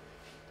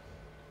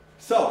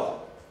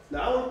 So,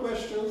 now our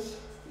questions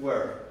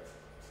were: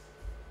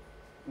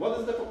 what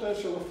is the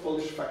potential of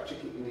Polish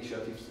fact-checking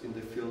initiatives in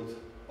the field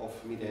of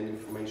media and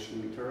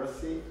information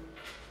literacy?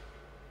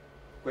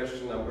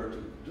 Question number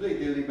 2, do they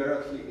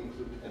deliberately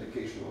include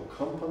educational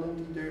component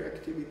in their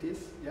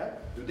activities? Yeah?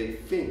 Do they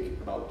think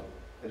about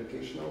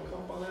educational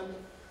component?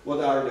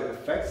 What are the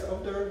effects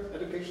of their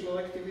educational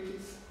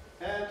activities?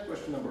 And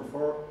question number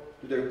 4,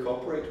 do they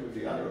cooperate with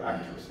the other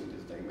actors in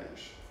this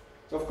dimension?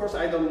 So of course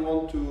I don't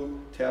want to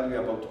tell you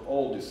about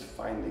all these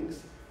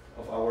findings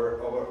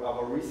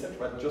our research,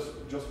 but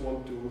just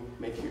want to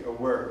make you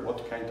aware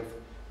what kind of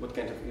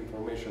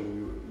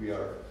information we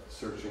are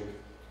searching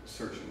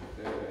for.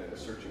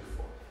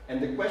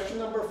 And the question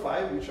number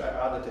 5, which I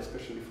added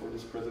especially for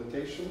this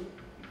presentation: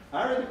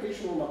 are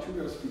educational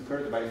materials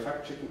prepared by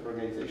fact-checking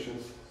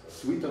organizations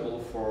suitable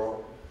for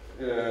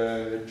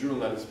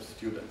journalism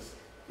students?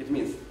 It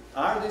means,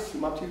 are these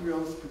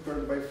materials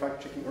prepared by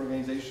fact-checking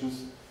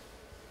organizations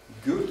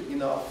good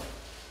enough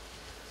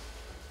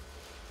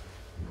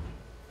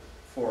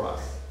for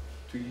us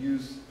to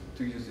use it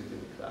in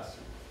the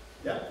classroom?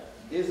 Yeah,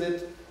 is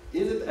it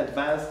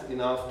advanced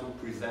enough to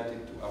present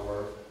it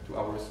to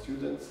our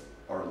students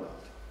or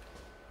not?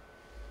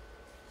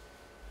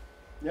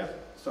 Yeah.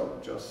 So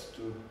just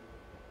to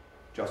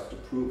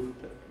prove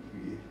that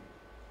we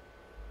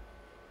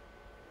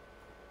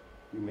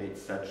made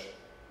such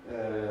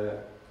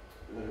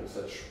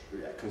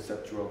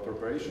conceptual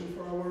preparation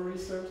for our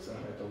research. I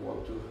don't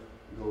want to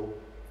go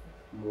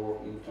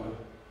more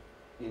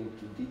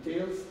into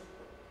details.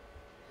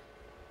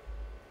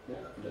 Yeah,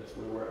 that's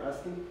what we're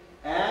asking.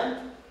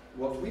 And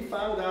what we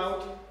found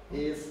out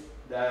is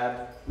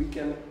that we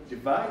can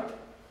divide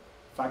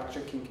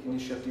fact-checking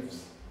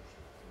initiatives,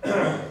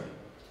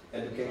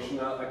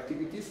 educational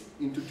activities,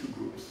 into 2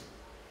 groups: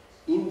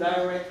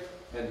 indirect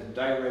and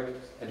direct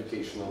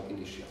educational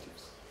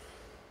initiatives.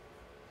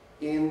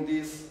 In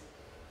these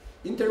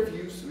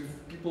interviews with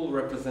people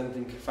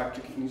representing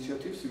fact-checking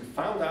initiatives, we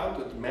found out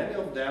that many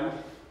of them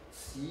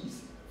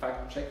sees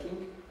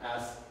fact-checking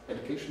as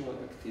educational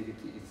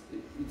activity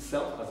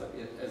itself,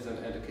 as an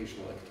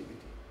educational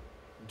activity.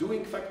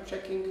 Doing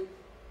fact-checking,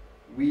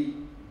 we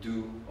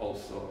do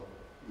also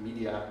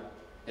media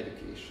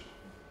education.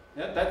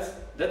 Yeah, that's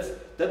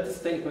the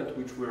statement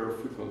which we're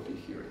frequently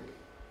hearing.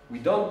 We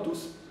don't do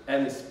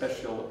any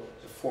special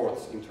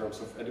efforts in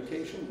terms of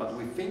education, but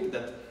we think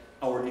that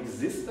our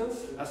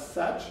existence as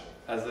such,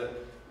 as a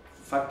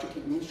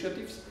fact-checking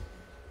initiatives,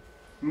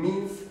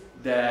 means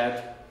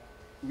that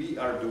we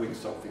are doing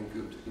something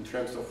good in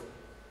terms of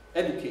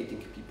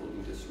educating people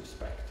in this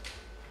respect.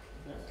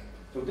 Yeah.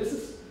 So this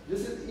is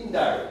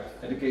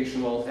indirect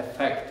educational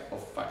effect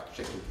of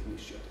fact-checking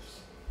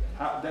initiatives.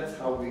 That's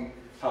how we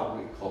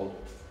call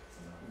it.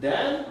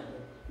 Then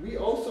we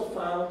also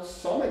found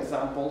some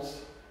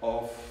examples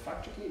of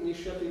fact-checking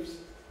initiatives,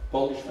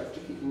 Polish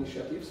fact-checking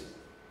initiatives.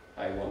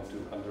 I want to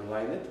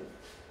underline it.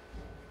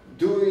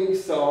 Doing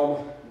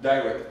some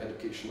direct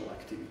educational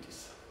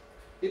activities.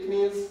 It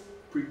means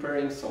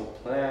preparing some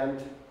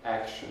planned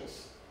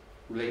actions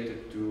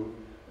related to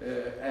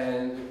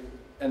and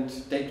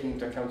taking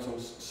into account some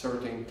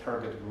certain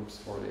target groups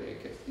for the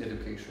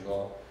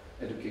educational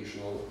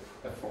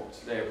efforts.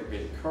 They are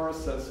preparing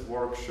courses,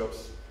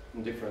 workshops,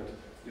 and different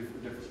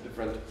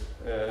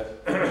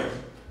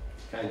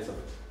kinds of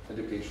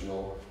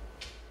educational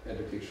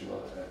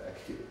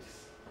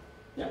activities.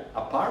 Yeah,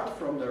 apart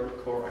from their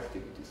core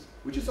activities,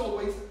 which is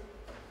always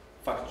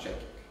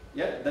fact-checking.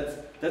 Yeah,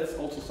 that's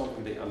also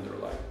something they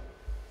underline.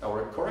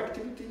 Our core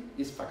activity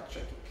is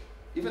fact-checking.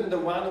 Even the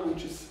one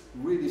which is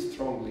really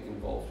strongly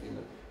involved in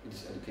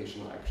these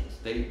educational actions.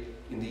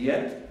 In the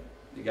end,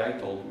 the guy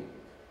told me,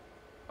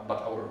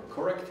 but our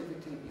core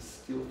activity is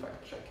still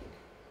fact-checking.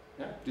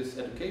 Yeah, this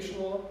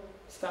educational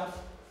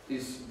stuff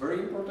is very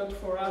important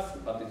for us,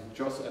 but it's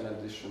just an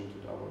addition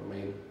to our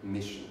main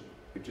mission,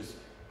 which is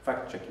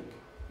fact-checking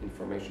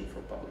information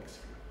for public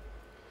sphere.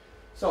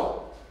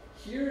 So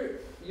here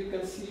you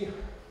can see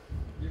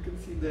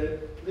the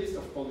list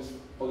of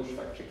Polish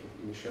fact-checking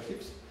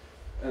initiatives,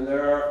 and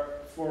there are,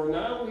 for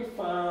now, we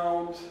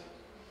found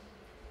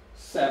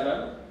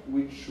 7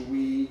 which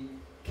we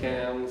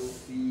can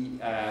see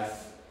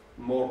as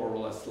more or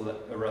less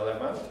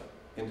relevant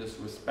in this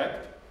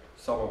respect.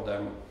 Some of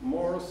them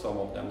more, some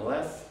of them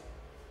less.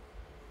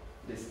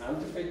 This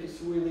anti-fake is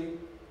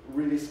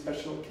really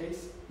special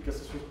case,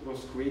 because it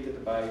was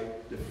created by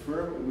the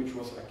firm which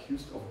was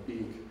accused of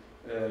being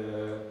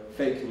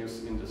fake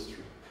news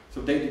industry.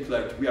 So they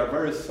declared, we are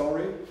very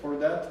sorry for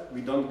that,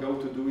 we don't go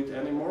to do it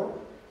anymore,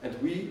 and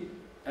we,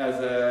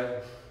 as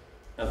a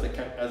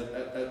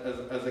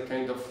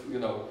kind of, you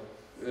know,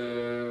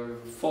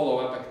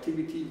 follow-up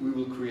activity, we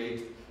will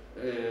create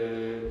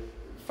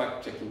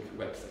fact-checking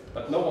website.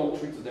 But no one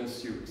treats them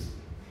seriously.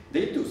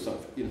 They do some,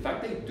 in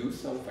fact, they do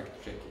some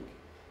fact-checking,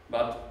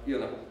 but you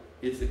know,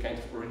 it's a kind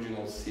of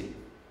original sin.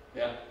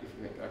 Yeah, if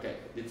you think, okay,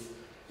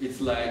 it's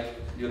like,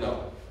 you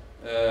know,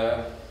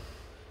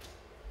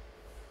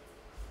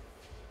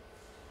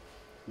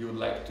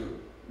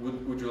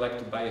 would you like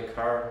to buy a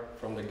car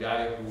from the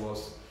guy who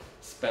was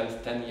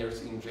spent 10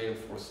 years in jail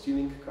for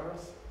stealing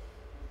cars?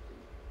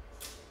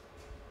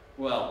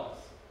 Well,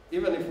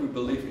 even if we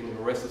believe in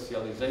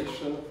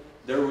resocialization,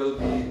 there will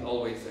be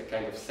always a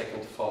kind of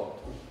second thought.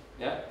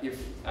 Yeah, if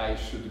I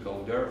should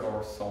go there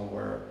or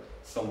somewhere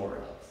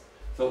else.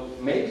 So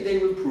maybe they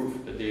will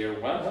prove that they are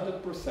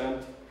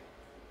 100%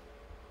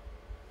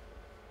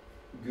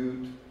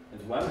 good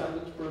and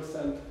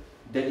 100%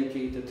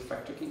 dedicated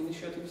fact-checking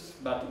initiatives,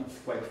 but it's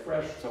quite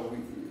fresh, so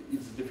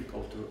it's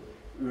difficult to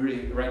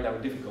really, right now,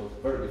 very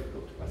difficult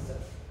to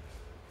assess.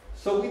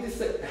 So we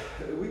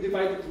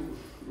divided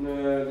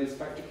these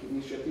fact-checking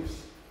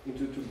initiatives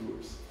into two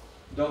groups.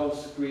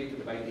 Those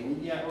created by the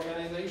media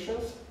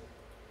organizations,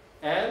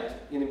 and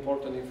an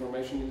important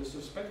information in this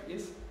respect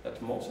is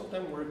that most of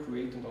them were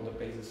created on the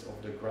basis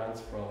of the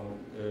grants from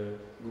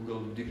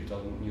Google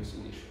Digital News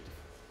Initiative.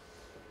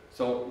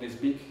 So these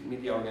big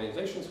media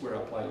organizations were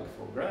applying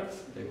for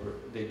grants,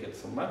 they get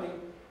some money,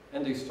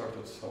 and they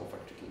started some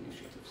fact-checking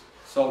initiatives.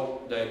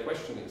 So the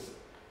question is,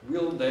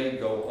 will they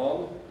go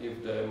on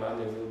if the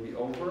money will be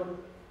over?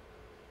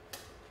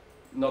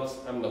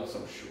 I'm not so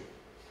sure.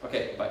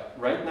 Okay, but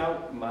right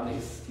now money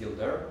is still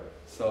there,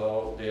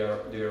 so they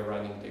are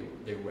running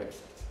their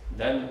websites.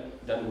 Then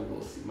we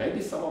will see.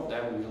 Maybe some of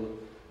them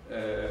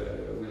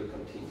will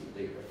continue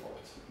their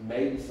efforts.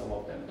 Maybe some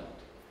of them not.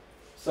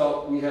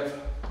 So we have,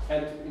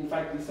 and in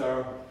fact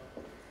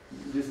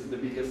this is the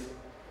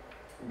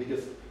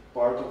biggest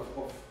part of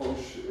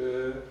Polish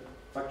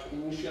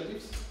fact-checking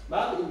initiatives.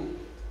 But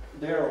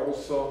there are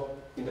also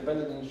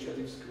independent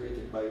initiatives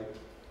created by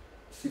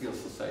civil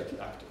society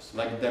actors,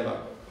 like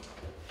Demagog,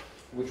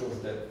 which was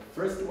the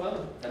first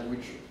one and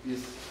which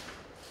is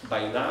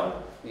by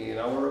now, in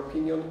our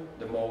opinion,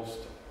 the most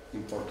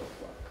important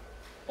one.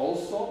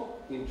 Also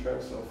in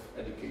terms of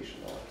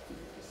educational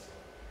activities.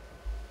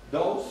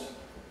 Those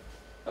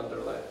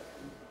underlined,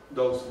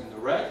 those in the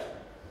red,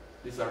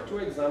 these are two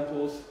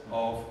examples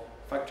of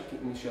fact-checking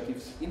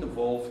initiatives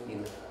involved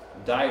in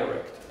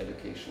direct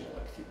educational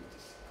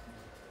activities.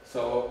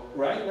 So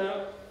right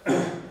now,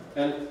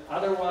 and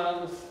other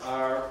ones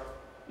are,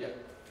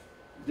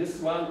 this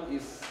one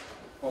is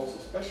also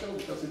special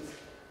because it's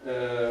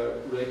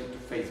related to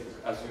Facebook.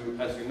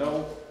 As you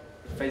know,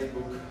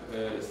 Facebook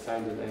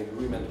signed an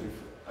agreement with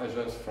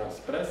Agence France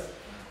Presse,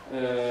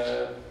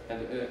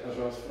 and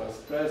Agence France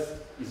Presse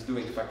is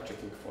doing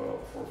fact-checking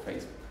for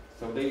Facebook.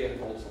 So they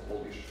have also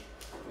Polish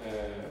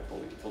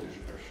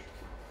version.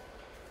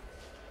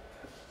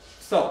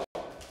 So,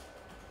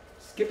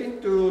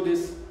 skipping to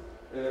this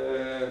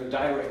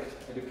direct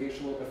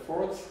educational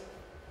efforts,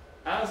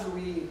 as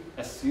we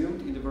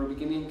assumed in the very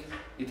beginning,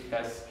 it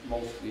has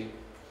mostly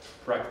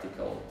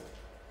practical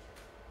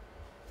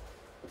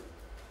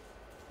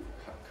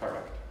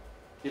character.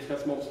 It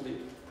has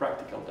mostly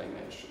practical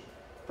dimension.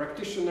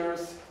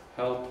 Practitioners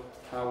help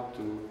how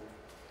to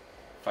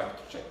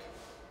fact-check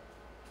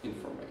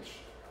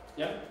information.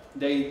 Yeah,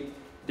 they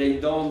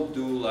don't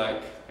do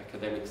like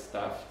academic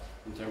stuff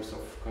in terms of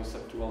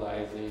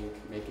conceptualizing,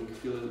 making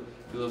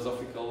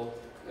philosophical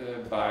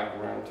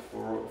background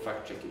for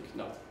fact-checking.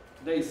 No,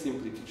 they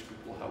simply teach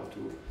people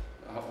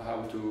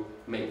how to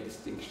make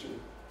distinction,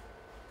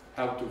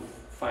 how to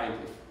find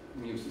if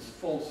news is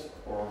false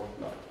or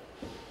not.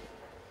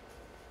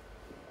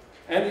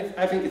 And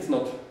I think it's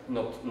not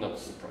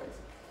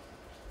surprising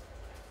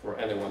for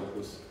anyone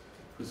who's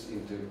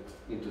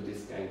into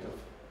this kind of,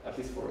 at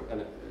least for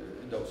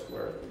those who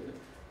are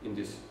in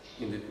this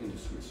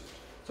research.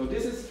 So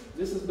this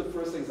is the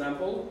first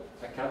example,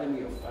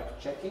 Academia of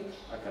Fact-Checking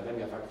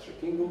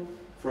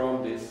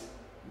from this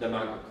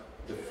Demagog,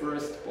 the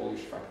first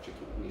Polish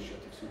fact-checking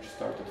initiative, which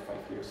started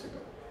 5 years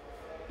ago.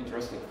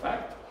 Interesting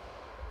fact,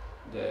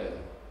 the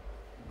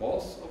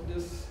boss of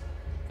this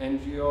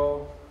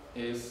NGO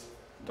is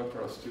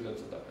doctoral student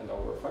at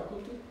our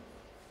faculty.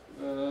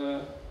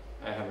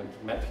 I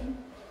haven't met him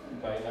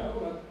by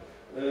now,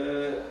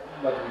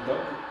 but we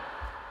talk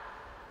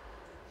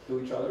to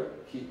each other.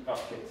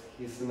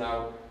 He's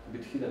now a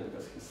bit hidden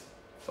because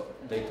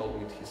they told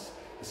me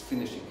he's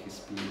finishing his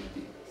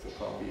PhD, so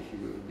probably he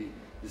will be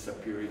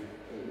disappearing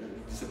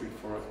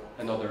for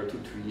another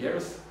 2-3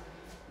 years,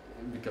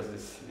 because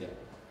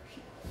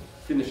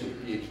finishing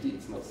PhD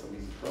it's not so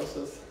easy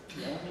process.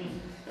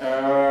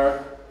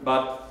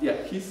 But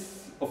yeah,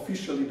 he's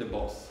officially the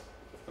boss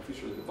of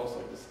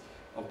this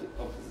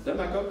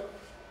Demagog,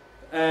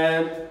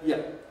 and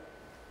yeah,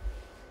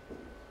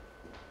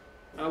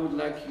 I would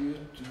like to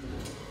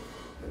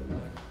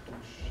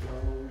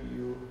show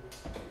you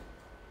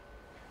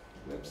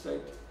the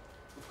website.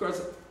 Of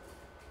course,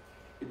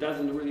 it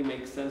doesn't really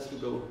make sense to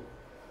go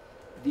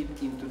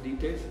deep into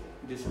details.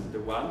 This is the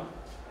one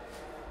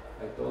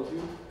I told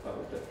you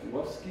about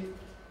Dafimowski.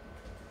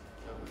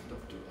 I was a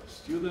doctoral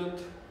student.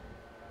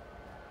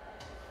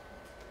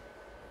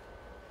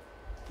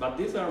 But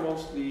these are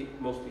mostly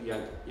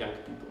young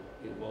people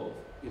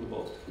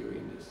involved here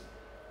in this.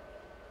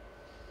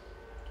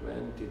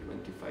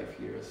 20-25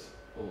 years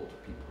old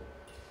people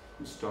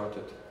who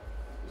started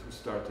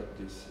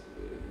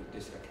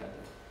this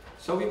academy.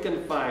 So we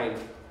can find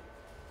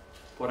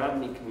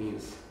poradnik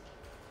means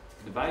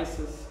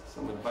advices,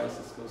 some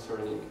advices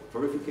concerning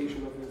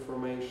verification of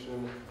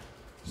information,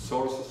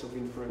 sources of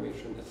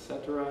information,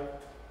 etc.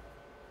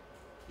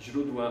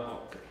 Źródła,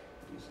 okay,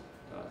 this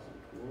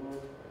doesn't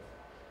work.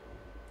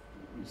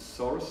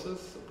 Resources,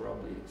 so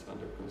probably it's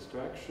under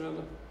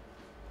construction.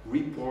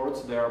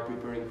 Reports, they are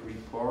preparing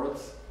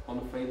reports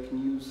on fake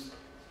news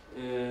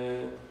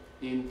in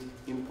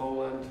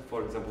Poland.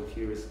 For example,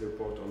 here is the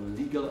report on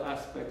legal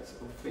aspects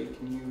of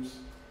fake news.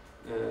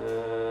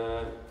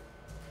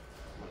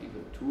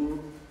 Even tour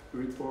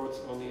reports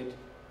on it,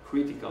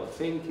 critical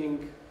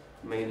thinking,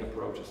 main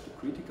approaches to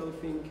critical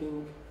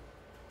thinking,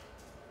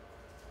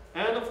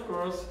 and of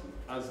course,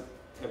 as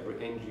every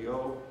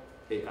NGO,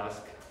 they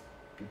ask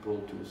people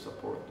to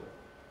support them.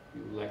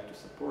 You would like to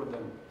support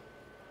them,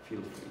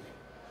 feel free.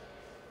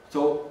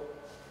 So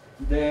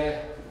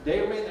their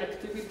main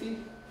activity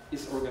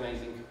is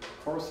organizing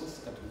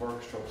courses and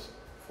workshops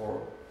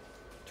for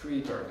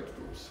 3 target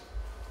groups: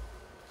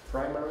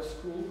 primary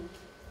school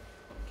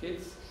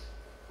kids,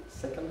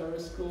 secondary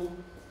school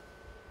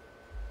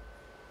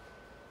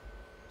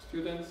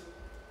students,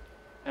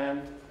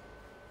 and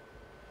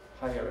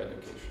higher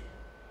education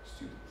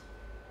students.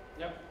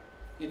 Yeah,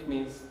 it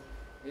means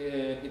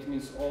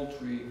all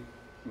 3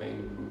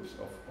 main groups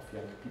of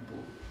young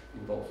people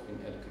involved in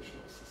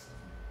educational system.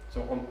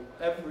 So on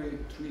every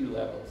 3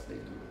 levels they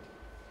do it.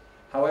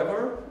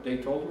 However, they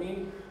told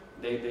me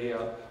they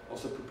are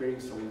also preparing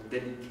some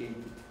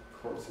dedicated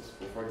courses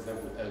for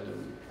example,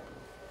 elderly people.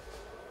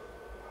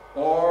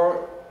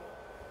 Or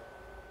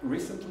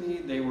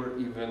recently they were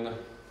even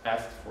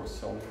asked for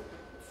some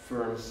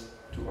firms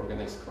to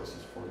organize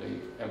courses for their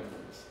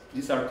employees.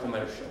 These are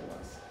commercial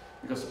ones,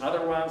 because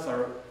other ones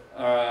are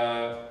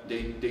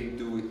they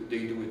do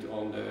it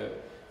on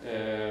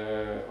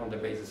the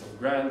basis of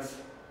grants,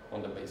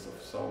 on the basis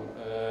of some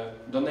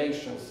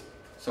donations.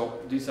 So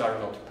these are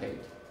not paid.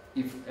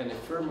 If any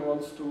firm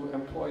wants to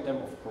employ them,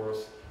 of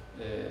course,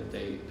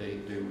 they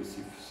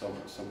receive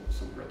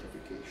some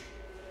gratification.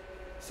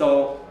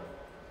 So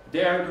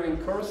they are doing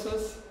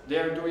courses. They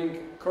are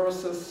doing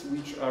courses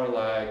which are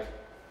like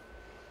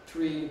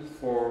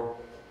 3-4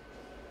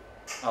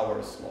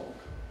 hours long.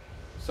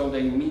 So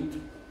they meet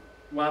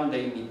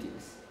one-day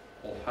meetings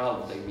or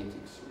half-day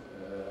meetings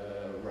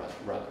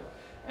rather.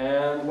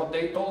 And what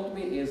they told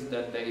me is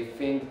that they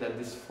think that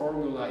this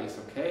formula is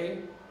okay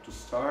to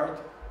start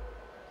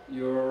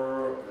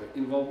your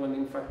involvement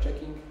in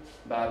fact-checking,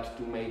 but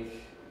to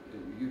make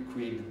you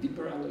create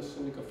deeper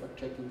understanding of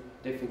fact-checking,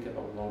 they think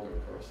about longer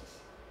courses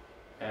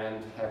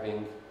and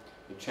having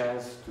the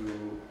chance to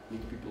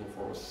meet people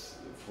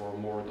for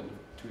more than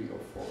 3 or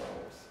 4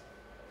 hours.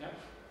 Yeah.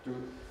 To,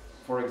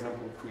 for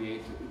example,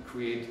 create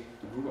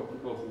a group of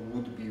people who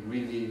would be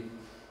really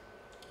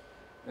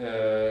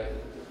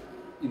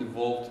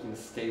involved in a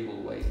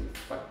stable way in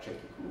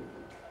fact-checking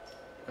movement.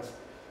 Because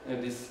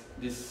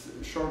these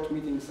short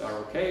meetings are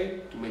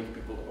okay to make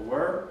people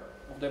aware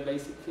of the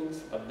basic things,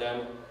 but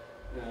then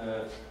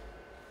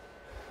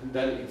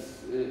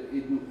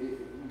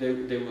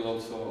they will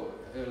also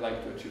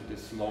like to achieve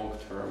this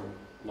long-term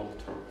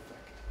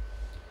effect.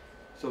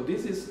 So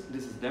this is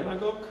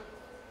demagogue,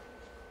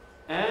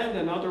 and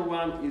another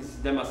one is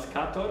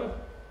demascator.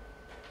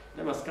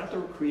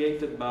 Demascator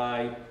created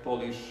by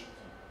Polish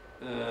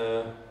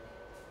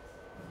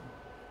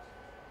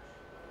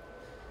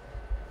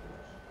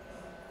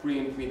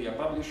print media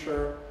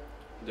publisher,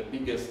 the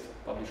biggest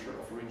publisher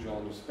of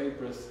regional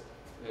newspapers,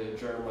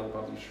 German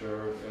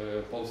publisher,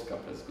 Polska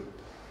Press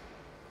Group.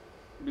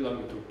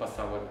 Belonging to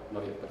Passauer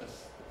Neue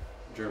Press,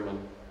 German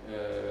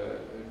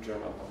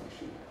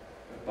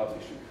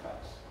publishing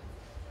house.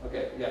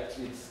 Okay, yeah,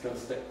 it's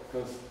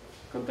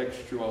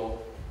contextual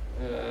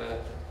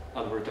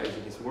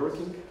advertising is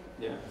working.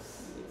 Yeah,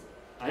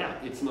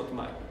 it's not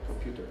my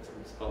computer,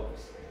 it's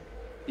always.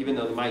 Even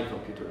on my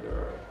computer there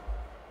are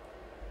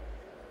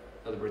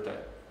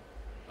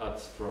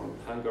ads from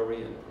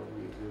Hungary, and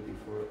probably it will be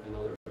for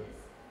another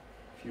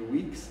few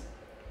weeks.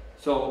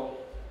 So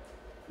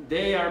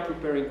they are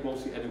preparing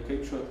mostly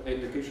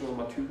educational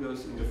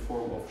materials in the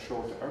form of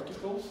short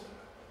articles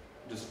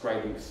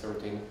describing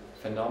certain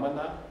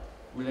phenomena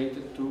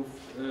related to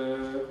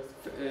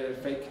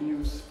fake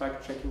news,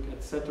 fact-checking,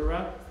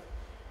 etc.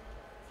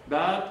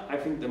 But I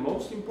think the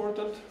most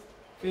important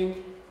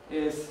thing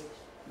is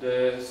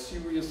the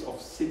series of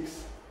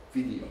 6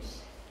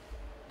 videos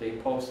they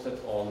posted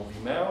on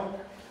Vimeo.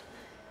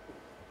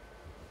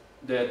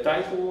 The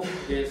title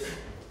is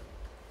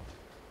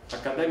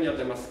Academia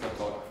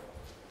Demascatora,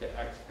 the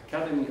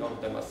Academy of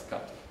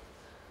Demascator.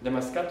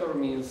 Demascator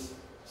means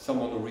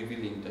someone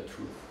revealing the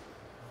truth,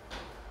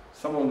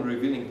 someone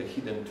revealing the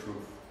hidden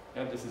truth.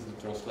 Yeah, this is the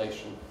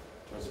translation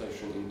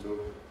into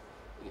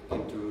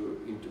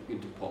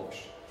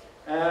Polish.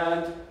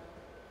 And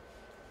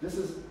this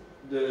is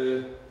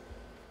the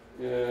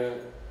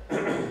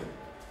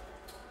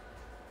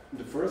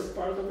the first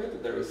part of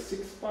it. There is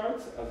 6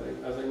 parts,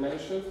 as I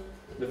mentioned.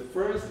 The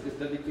first is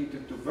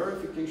dedicated to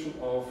verification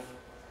of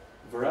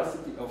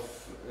veracity of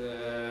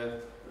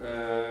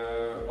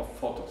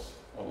photos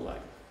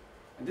online.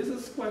 And this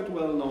is quite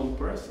well-known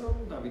person,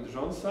 Dawid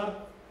Rząsa,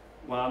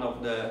 one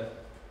of the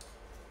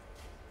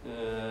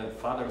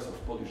fathers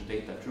of Polish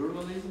data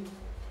journalism,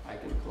 I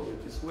can call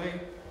it this way.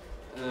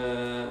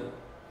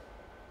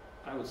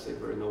 I would say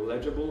very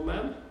knowledgeable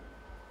man.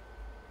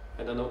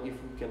 I don't know if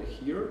we can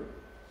hear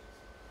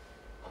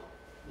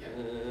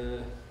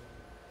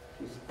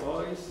his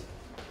voice.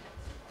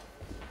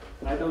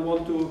 I don't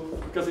want to,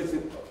 because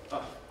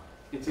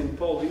it's in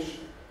Polish,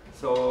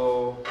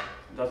 so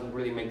it doesn't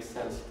really make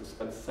sense to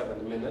spend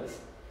 7 minutes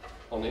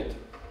on it.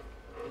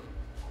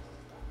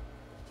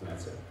 w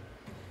necie.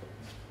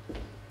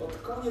 Pod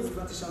koniec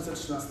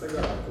 2013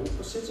 roku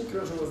po sieci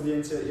krążyło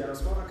zdjęcie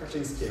Jarosława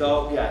Kaczyńskiego.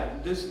 So yeah,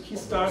 he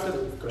started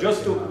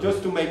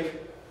just to make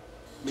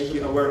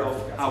you aware of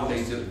how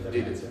they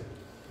did it.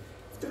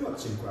 W tym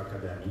odcinku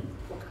Akademii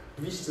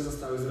liście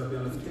zostały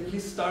zrobione w tym, he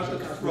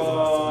started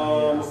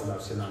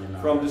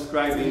from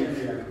describing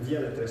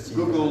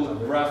Google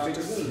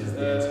Graphics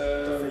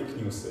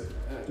fake newsy.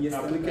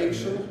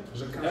 Application,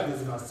 że każdy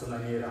z was co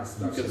najmniej raz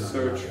you can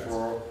search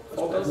for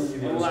photos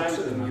online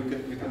and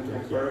you can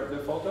compare the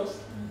photos.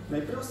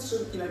 Najprostszym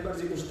i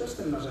najbardziej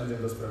użytecznym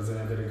narzędziem do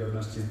sprawdzenia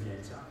wiarygodności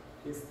zdjęcia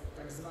jest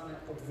tak zwane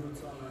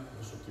odwrócone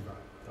wyszukiwanie.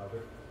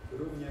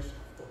 Również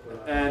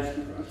and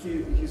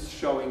he's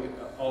showing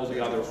all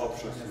the other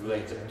options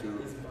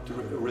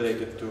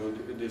related to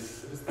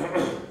this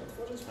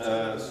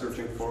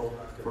searching for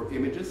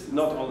images,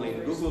 not only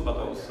in Google but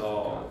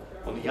also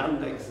on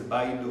Yandex,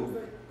 Baidu.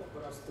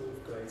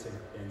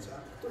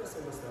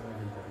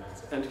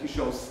 And he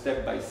shows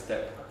step by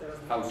step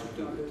how to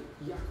do it.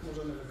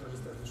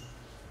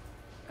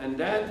 And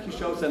then he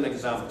shows an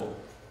example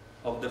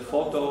of the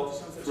photo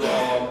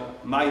from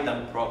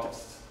Maidan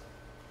protests.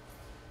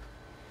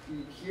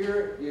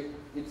 Here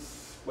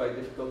it's quite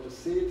difficult to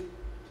see it.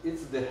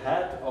 It's the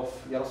head of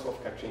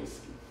Jarosław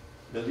Kaczyński,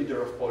 the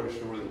leader of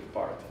Polish ruling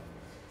party.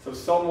 So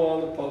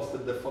someone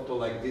posted the photo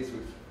like this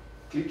with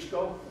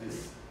Klitschko,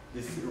 this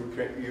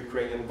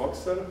Ukrainian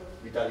boxer,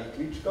 Vitaly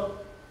Klitschko.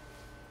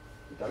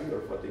 Vitaly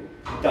or Vitaly?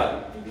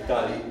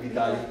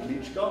 Vitaly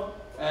Klitschko,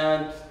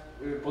 and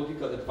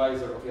political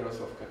advisor of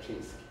Jarosław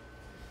Kaczyński.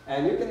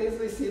 And you can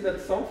easily see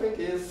that something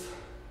is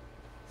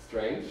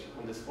strange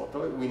on this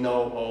photo. We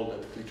know all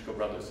that Klitschko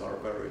brothers are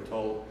very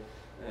tall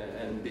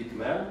and big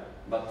men,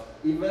 but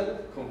even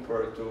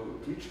compared to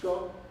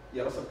Klitschko,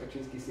 Jarosław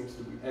Kaczyński seems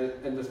to be,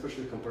 and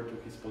especially compared to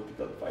his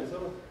political advisor,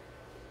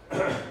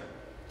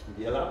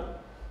 Bielan,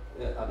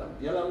 Adam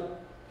Bielan,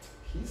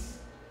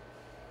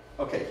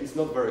 he's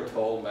not very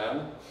tall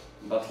man,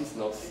 but he's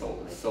not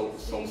so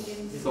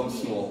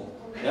small.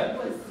 Yeah?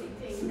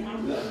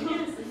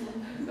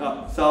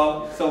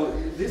 So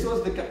this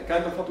was the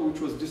kind of photo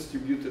which was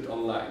distributed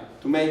online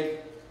to make,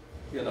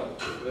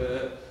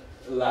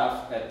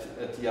 laugh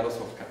at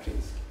Jarosław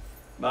Kaczyński.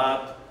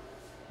 But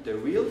the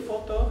real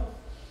photo,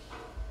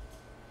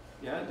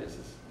 yeah, this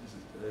is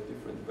the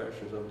different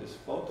versions of this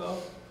photo,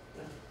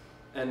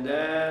 and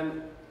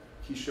then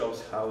he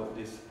shows how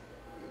this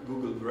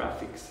Google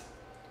Graphics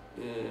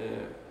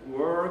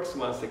works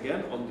once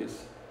again on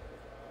this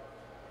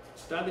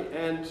study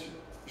and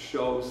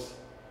shows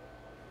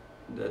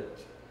that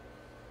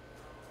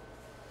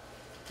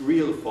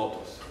real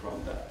photos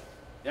from that.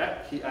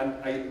 Yeah,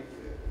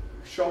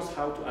 shows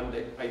how to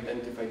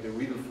identify the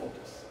real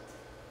photos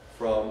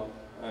from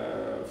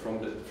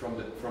the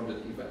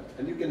event,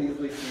 and you can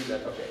easily see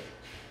that. Okay,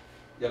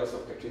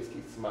 Jarosław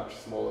Kaczyński is much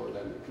smaller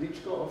than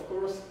Klitschko, of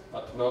course,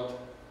 but not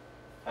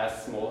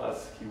as small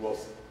as he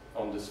was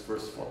on this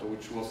first photo,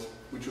 which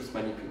was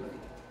manipulated.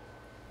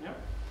 Yeah.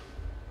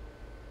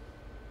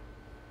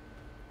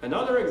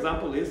 Another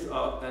example is,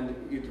 and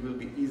it will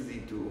be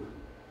easy to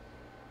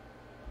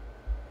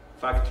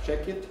fact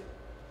check it.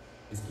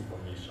 Jest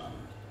pomniejszany.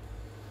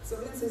 Co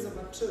więcej,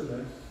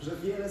 zobaczymy, że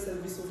wiele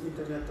serwisów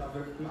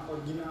internetowych ma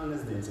oryginalne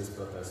zdjęcie z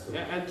protestu.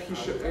 Yeah, and he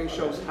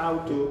shows how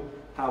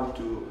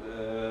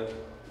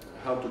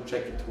to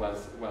check it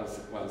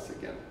once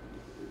again.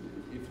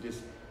 If this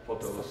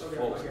photo was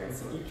false.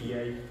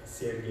 EPA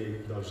Sergiej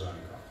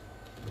Dolżenko.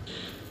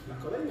 Na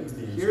kolejnym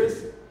zdjęciu.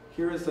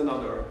 Here is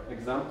another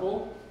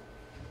example.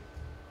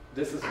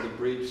 This is the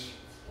bridge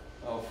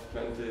of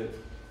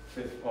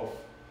 25th of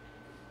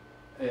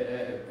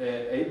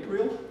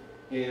April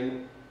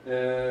in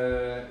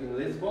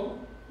Lisbon,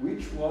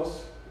 which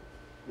was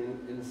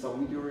in some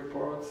media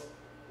reports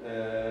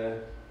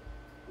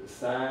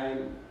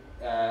signed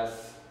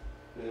as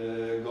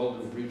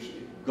Golden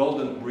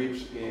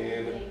Bridge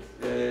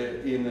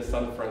in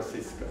San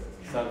Francisco.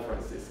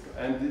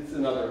 And it's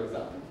another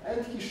example.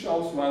 And he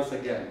shows once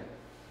again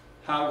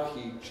how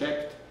he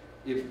checked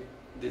if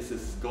this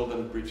is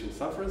Golden Bridge in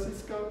San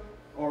Francisco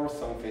or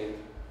something,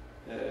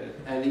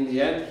 and in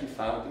the end he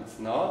found it's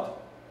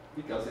not,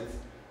 because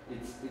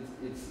it's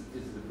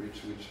the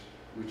bridge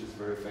which is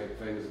very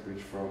famous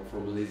bridge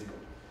from Lisbon.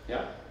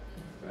 Yeah,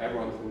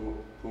 everyone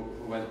who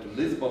went to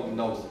Lisbon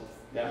knows it.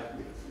 Yeah,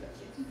 because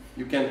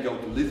you can't go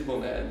to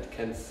Lisbon and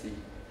can see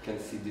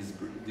this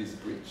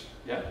bridge.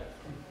 Yeah.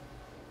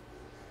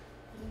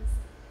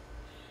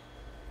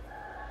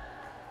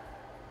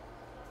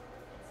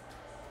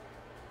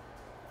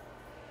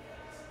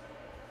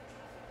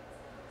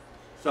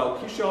 So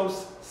he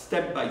shows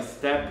step by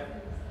step.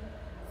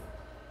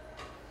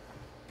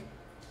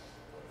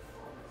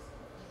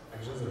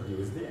 Także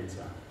zrobiły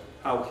zdjęcia.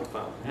 How he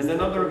found. And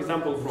another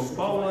example from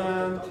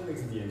Poland.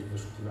 Zdjęć w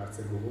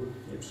wyszukiwarce Google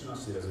nie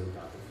przynosi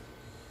rezultatów.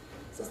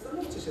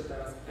 Zastanówcie się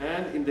teraz.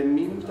 And in the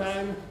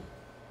meantime,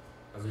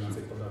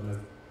 bazującej podobne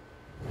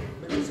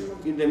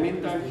In the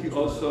meantime, he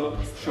also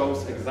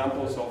shows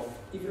examples of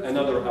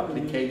another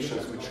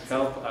applications which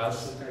help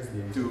us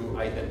to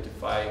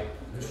identify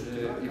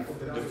if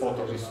the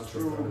photo is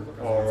true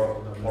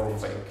or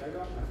fake.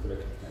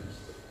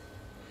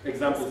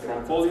 Example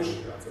from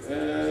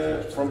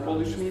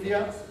Polish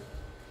media.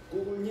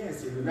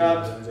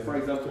 Got, for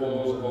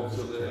example,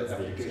 also the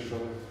application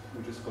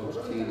which is called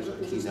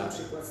Tina.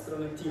 Przykład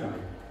strony Tina,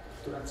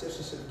 która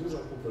cieszy się dużą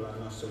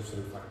popularnością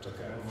wśród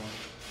fact-checkerów.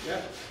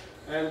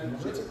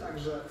 Możecie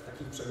także w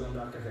takich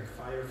przeglądarkach jak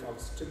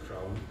Firefox czy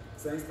Chrome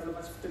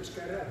zainstalować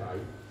wtyczkę Revaj,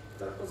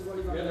 która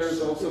pozwoli Wam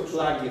there's also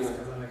plugin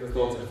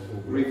called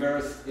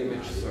reverse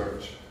image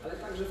search,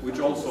 which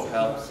also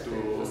helps to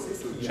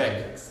check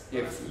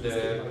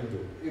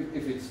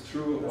if it's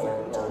true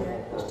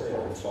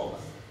or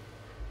false.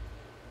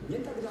 Nie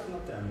tak dawno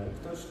temu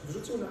ktoś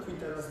wrzucił na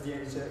Twittera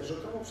zdjęcie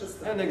rzekomo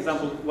przez... An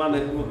example,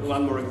 one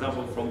more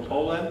example from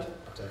Poland,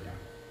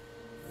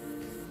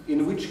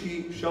 in which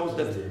he shows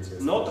that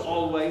not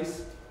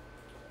always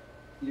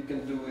you can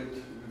do it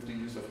with the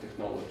use of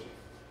technology.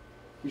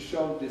 He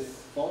showed this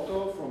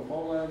photo from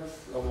Poland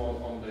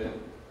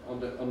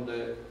on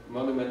the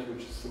monument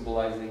which is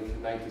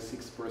symbolizing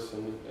 96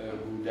 persons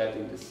who died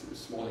in this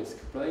Smolensk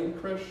plane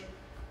crash,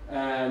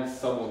 and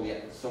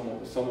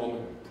someone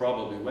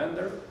probably went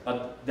there,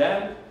 but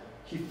then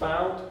he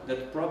found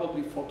that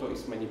probably photo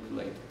is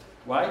manipulated.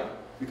 Why?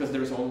 Because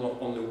there is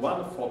only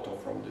one photo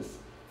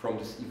from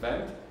this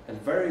event,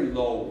 and very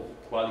low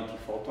quality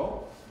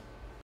photo,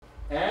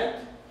 and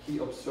he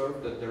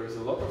observed that there is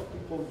a lot of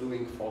people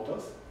doing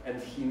photos,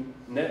 and he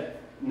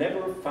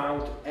never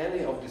found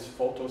any of these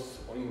photos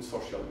in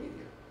social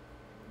media.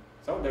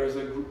 So there is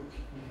a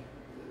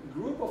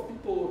group of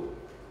people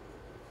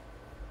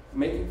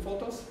making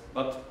photos,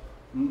 but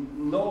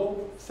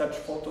no such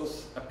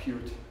photos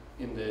appeared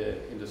in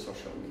the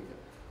social media.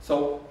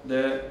 So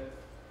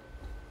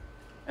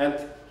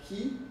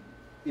he,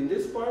 in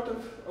this part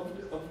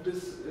of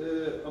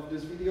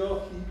this video,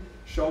 he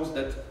shows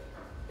that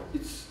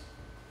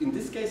in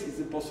this case it's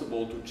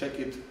impossible to check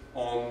it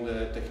on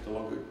the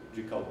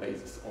technological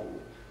basis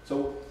only.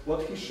 So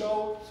what he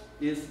showed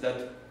is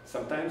that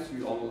sometimes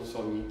you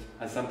also need,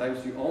 and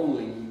sometimes you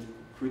only need,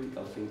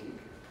 critical thinking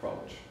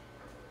approach,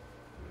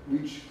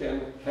 which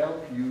can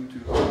help you to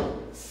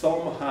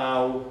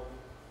somehow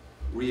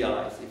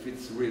realize if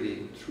it's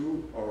really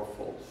true or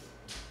false.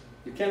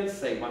 You can't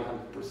say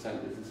 100%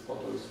 this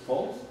photo is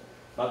false,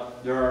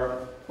 but there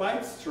are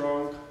quite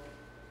strong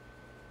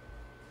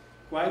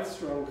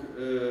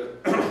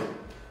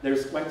there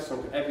is quite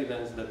strong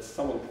evidence that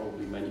someone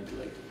probably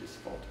manipulated this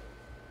photo.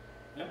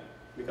 Yeah?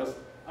 Because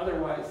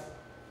otherwise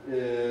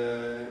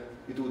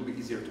it would be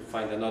easier to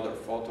find another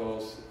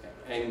photos,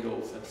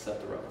 angles,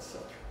 etc.,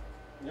 etc.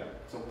 Yeah?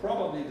 So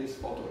probably this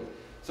photo,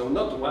 so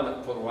not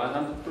for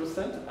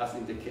 100% as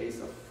in the case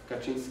of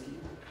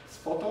Kaczynski's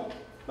photo,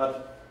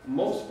 but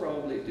most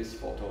probably this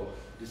photo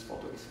is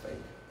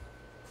fake.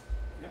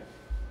 Yeah?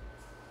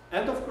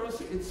 And of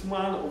course it's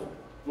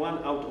one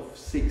out of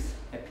 6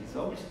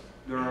 episodes.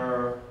 There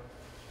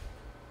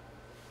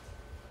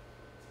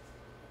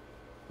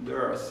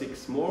are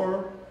 6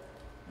 more,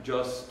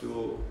 just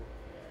to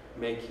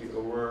make you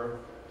aware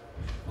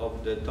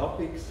of the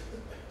topics.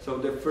 So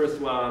the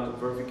first one,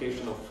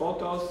 verification of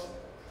photos,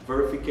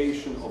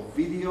 verification of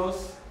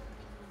videos,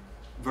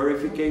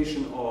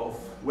 verification of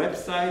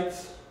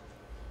websites,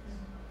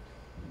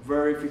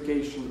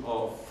 verification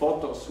of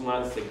photos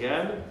once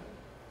again,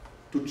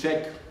 to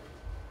check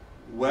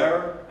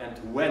where and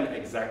when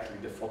exactly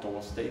the photo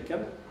was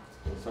taken.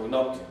 So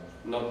not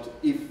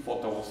if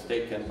photo was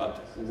taken,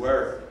 but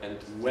where and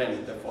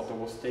when the photo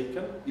was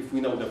taken. If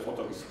we know the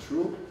photo is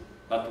true,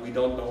 but we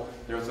don't know.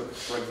 There's,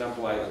 for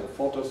example,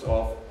 photos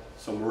of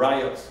some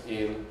riots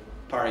in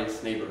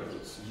Paris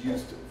neighborhoods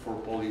used for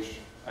Polish,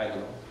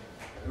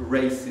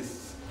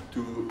 racists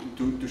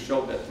to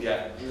show that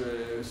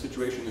the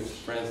situation in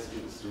France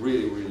is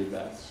really, really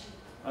bad.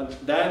 And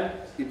then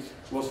it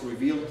was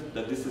revealed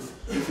that this is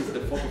the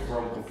photo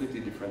from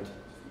completely different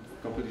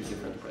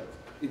brand.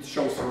 It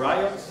shows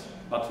riots,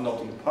 but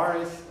not in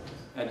Paris,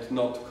 and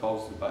not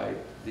caused by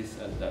this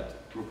and that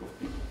group of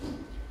people.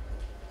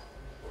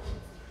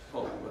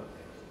 Oh, well.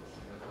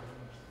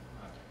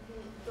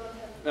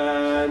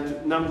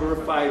 And number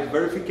 5,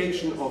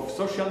 verification of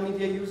social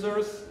media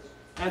users,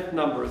 and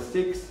number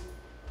 6,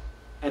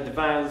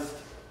 advanced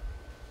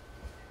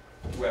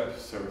web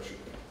searching.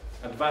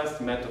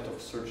 Advanced method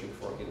of searching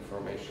for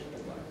information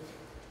online.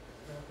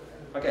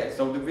 Okay,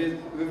 so with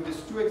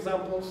these 2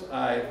 examples,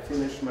 I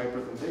finished my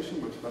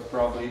presentation, but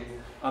probably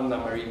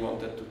Anna-Marie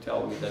wanted to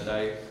tell me that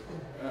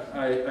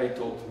I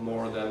told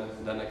more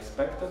than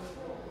expected,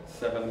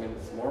 7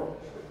 minutes more.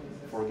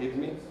 Forgive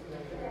me,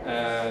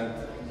 and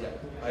yeah,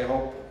 I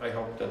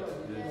hope that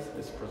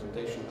this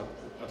presentation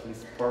at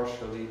least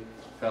partially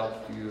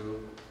helps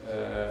you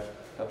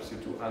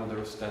to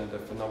understand the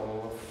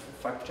phenomenon of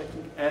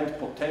fact-checking and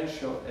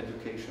potential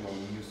educational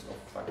use of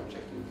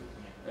fact-checking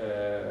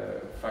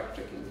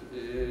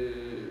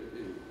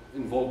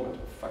involvement